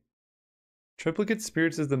Clearing. Triplicate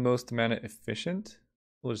Spirits is the most mana efficient.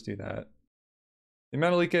 We'll just do that. They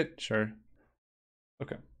mana leak it? Sure.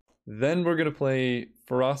 Okay. Then we're going to play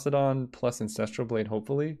Ferocidon plus Ancestral Blade,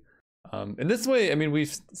 hopefully. And this way, I mean,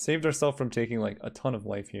 we've saved ourselves from taking like a ton of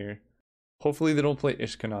life here. Hopefully they don't play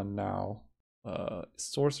Ishkanon now.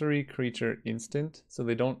 Sorcery, creature, instant. So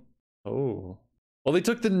they don't... Oh. Well, they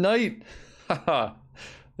took the Knight! Haha.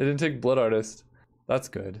 They didn't take Blood Artist. That's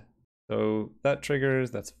good. So that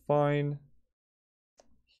triggers, that's fine.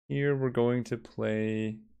 Here we're going to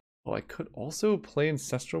play... Oh, I could also play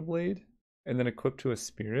Ancestral Blade and then equip to a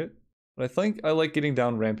Spirit. But I think I like getting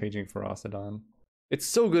down Rampaging Ferocidon. It's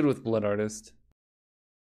so good with Blood Artist.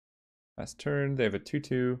 Last turn, they have a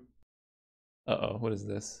 2-2. Uh-oh, what is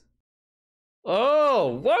this?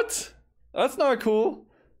 Oh, what? That's not cool.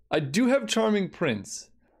 I do have Charming Prince.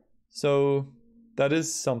 So that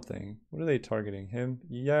is something. What are they targeting? Him?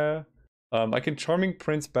 Yeah. I can Charming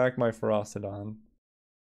Prince back my Ferocidon.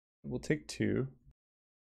 We'll take 2.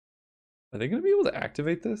 Are they going to be able to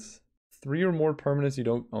activate this? 3 or more permanents you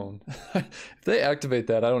don't own. If they activate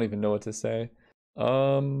that, I don't even know what to say.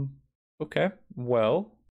 Okay.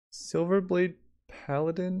 Well, Silverblade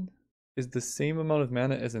Paladin is the same amount of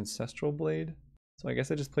mana as Ancestral Blade. So I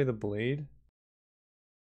guess I just play the Blade.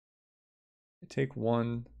 I take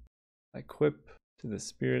 1. I equip to the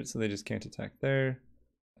Spirit, so they just can't attack there.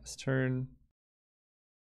 Last turn.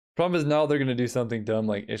 Problem is now they're going to do something dumb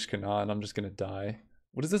like Ishkanon. I'm just going to die.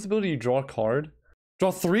 What is this ability? You draw a card?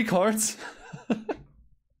 Draw 3 cards?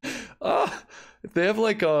 If they have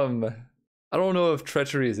like, I don't know if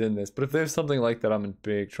Treachery is in this, but if they have something like that, I'm in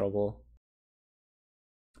big trouble.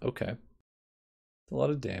 Okay. It's a lot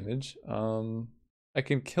of damage. I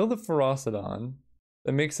can kill the Ferocidon.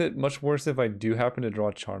 That makes it much worse if I do happen to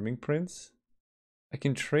draw Charming Prince. I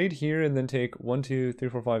can trade here and then take 1, 2, 3,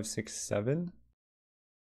 4, 5, 6, 7.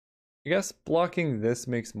 I guess blocking this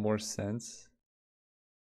makes more sense.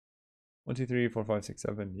 1, 2, 3, 4, 5, 6,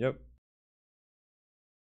 7. Yep.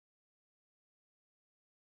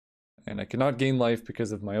 And I cannot gain life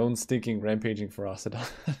because of my own stinking Rampaging Ferocidon.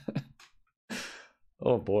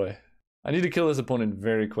 Oh boy. I need to kill this opponent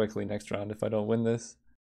very quickly next round if I don't win this.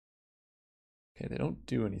 Okay, they don't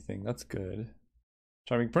do anything. That's good.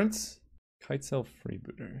 Charming Prince. Kitesail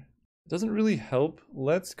Freebooter. Doesn't really help.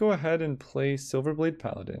 Let's go ahead and play Silverblade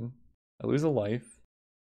Paladin. I lose a life.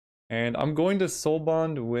 And I'm going to Soul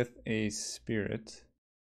Bond with a Spirit.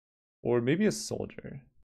 Or maybe a Soldier.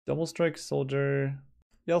 Double Strike Soldier.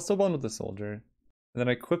 Yeah, I'll Soul Bond with the Soldier. And then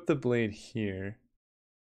I equip the Blade here.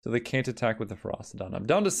 So they can't attack with the Ferocidon. I'm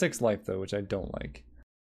down to 6 life though, which I don't like.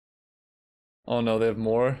 Oh no, they have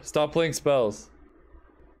more. Stop playing spells.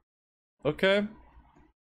 Okay.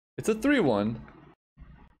 It's a 3-1.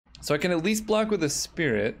 So I can at least block with a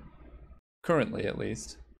Spirit. Currently, at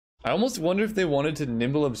least. I almost wonder if they wanted to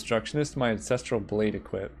Nimble Obstructionist my Ancestral Blade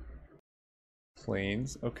equip.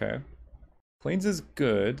 Plains, okay. Plains is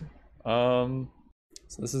good. So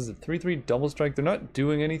this is a 3-3 double strike. They're not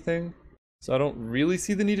doing anything. So I don't really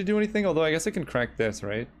see the need to do anything, although I guess I can crack this,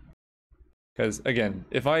 right? Because, again,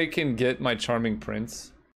 if I can get my Charming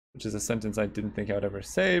Prince, which is a sentence I didn't think I would ever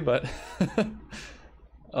say, but...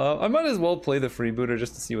 I might as well play the freebooter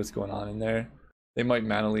just to see what's going on in there. They might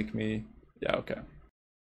mana leak me. Yeah, okay.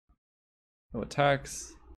 No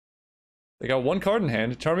attacks. They got one card in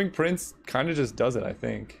hand. Charming Prince kind of just does it, I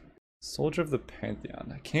think. Soldier of the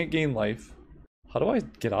Pantheon. I can't gain life. How do I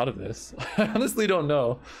get out of this? I honestly don't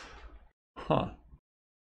know. Huh.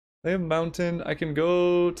 They have Mountain. I can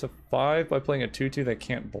go to 5 by playing a 2/2 that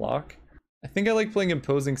can't block. I think I like playing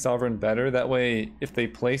Imposing Sovereign better. That way, if they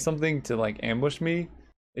play something to like ambush me,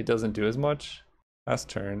 it doesn't do as much. Last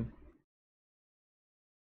turn.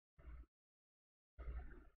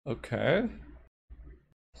 Okay.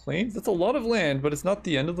 Plains? That's a lot of land, but it's not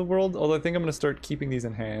the end of the world. Although I think I'm going to start keeping these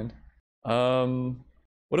in hand.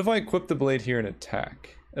 What if I equip the blade here and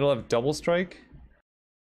attack? It'll have double strike.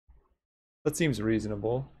 That seems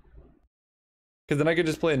reasonable. Because then I could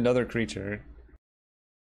just play another creature.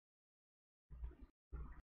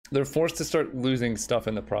 They're forced to start losing stuff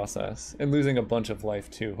in the process. And losing a bunch of life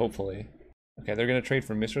too, hopefully. Okay, they're going to trade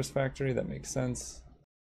for Mistress Factory. That makes sense.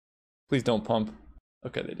 Please don't pump.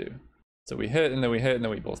 Okay, they do. So we hit, and then we hit, and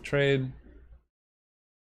then we both trade.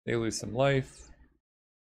 They lose some life.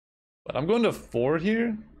 But I'm going to 4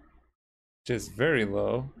 here, which is very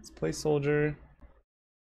low. Let's play Soldier.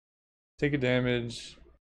 Take a damage.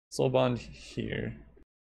 Soul Bond here.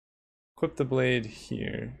 Equip the blade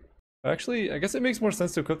here. Actually, I guess it makes more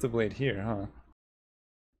sense to equip the blade here, huh?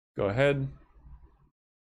 Go ahead.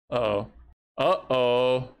 Uh-oh.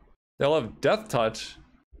 Uh-oh. They'll have Death Touch.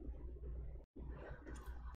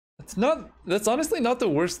 That's honestly not the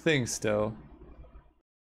worst thing still.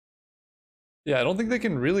 Yeah, I don't think they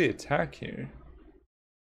can really attack here.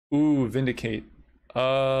 Ooh, Vindicate.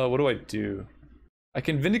 What do I do? I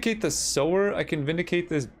can Vindicate the Sower. I can Vindicate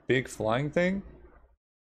this big flying thing.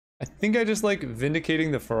 I think I just like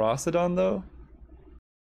Vindicating the Ferocidon though.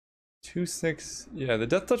 2/6. Yeah, the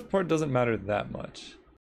Death Touch part doesn't matter that much.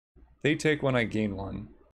 They take when I gain 1.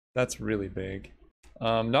 That's really big.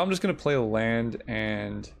 Now I'm just gonna play a land,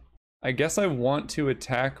 and I guess I want to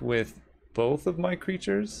attack with both of my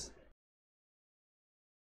creatures.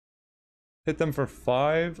 Hit them for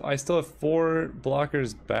 5. I still have 4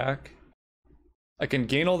 blockers back. I can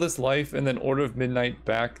gain all this life and then Order of Midnight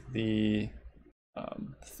back the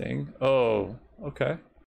thing. Oh, okay.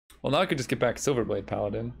 Well, now I could just get back Silverblade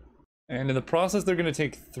Paladin. And in the process, they're going to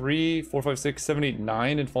take 3, 4, 5, 6, 7, 8,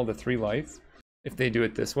 9 and fall to 3 life if they do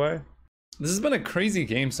it this way. This has been a crazy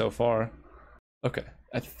game so far. Okay,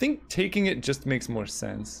 I think taking it just makes more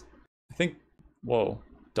sense. I think, whoa,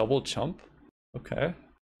 double chump? Okay.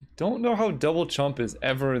 Don't know how double chump is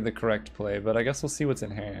ever the correct play, but I guess we'll see what's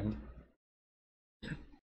in hand.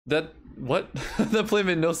 What? That play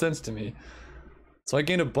made no sense to me. So I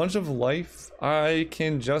gain a bunch of life. I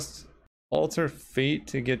can just alter fate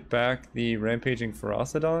to get back the Rampaging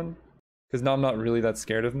Ferocidon, because now I'm not really that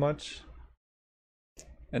scared of much.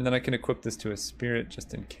 And then I can equip this to a spirit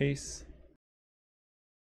just in case.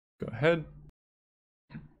 Go ahead.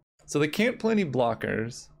 So they can't play any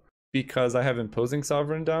blockers because I have Imposing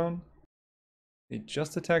Sovereign down. They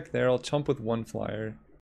just attack there. I'll chump with 1 flyer.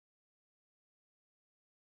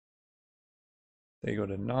 They go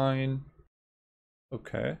to 9.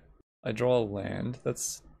 Okay. I draw a land.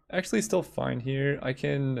 That's actually still fine here. I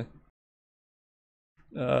can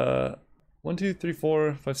 1, 2, 3,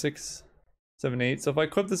 4, 5, 6, 7, 8. So if I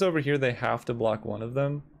equip this over here, they have to block one of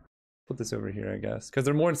them. Put this over here, I guess, because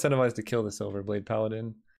they're more incentivized to kill the Silverblade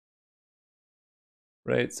Paladin.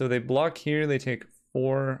 Right, so they block here, they take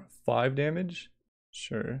 4, 5 damage.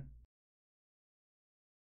 Sure.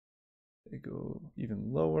 They go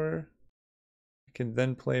even lower. I can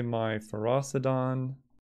then play my Ferocidon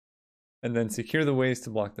and then secure the ways to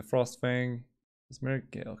block the Frostfang.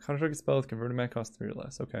 Mesmeric Gale. Counter target spell with converted mana cost 3 or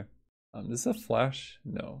less. Okay. Is this a flash?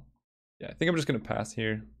 No. Yeah, I think I'm just gonna pass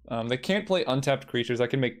here. They can't play untapped creatures. I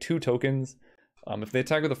can make 2 tokens. If they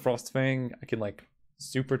attack with a Frostfang, I can like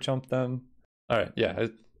super chump them. Alright, yeah.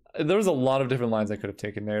 There was a lot of different lines I could have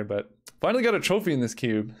taken there, but finally got a trophy in this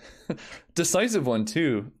cube. Decisive one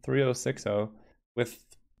too. 3-0, 6-0. With,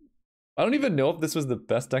 I don't even know if this was the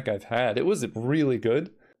best deck I've had. It was really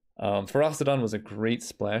good. Ferocidon was a great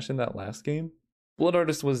splash in that last game. Blood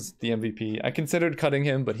Artist was the MVP. I considered cutting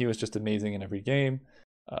him, but he was just amazing in every game.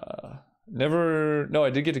 No, I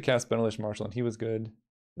did get to cast Benelish Marshall, and he was good.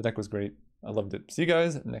 The deck was great. I loved it. See you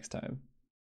guys next time.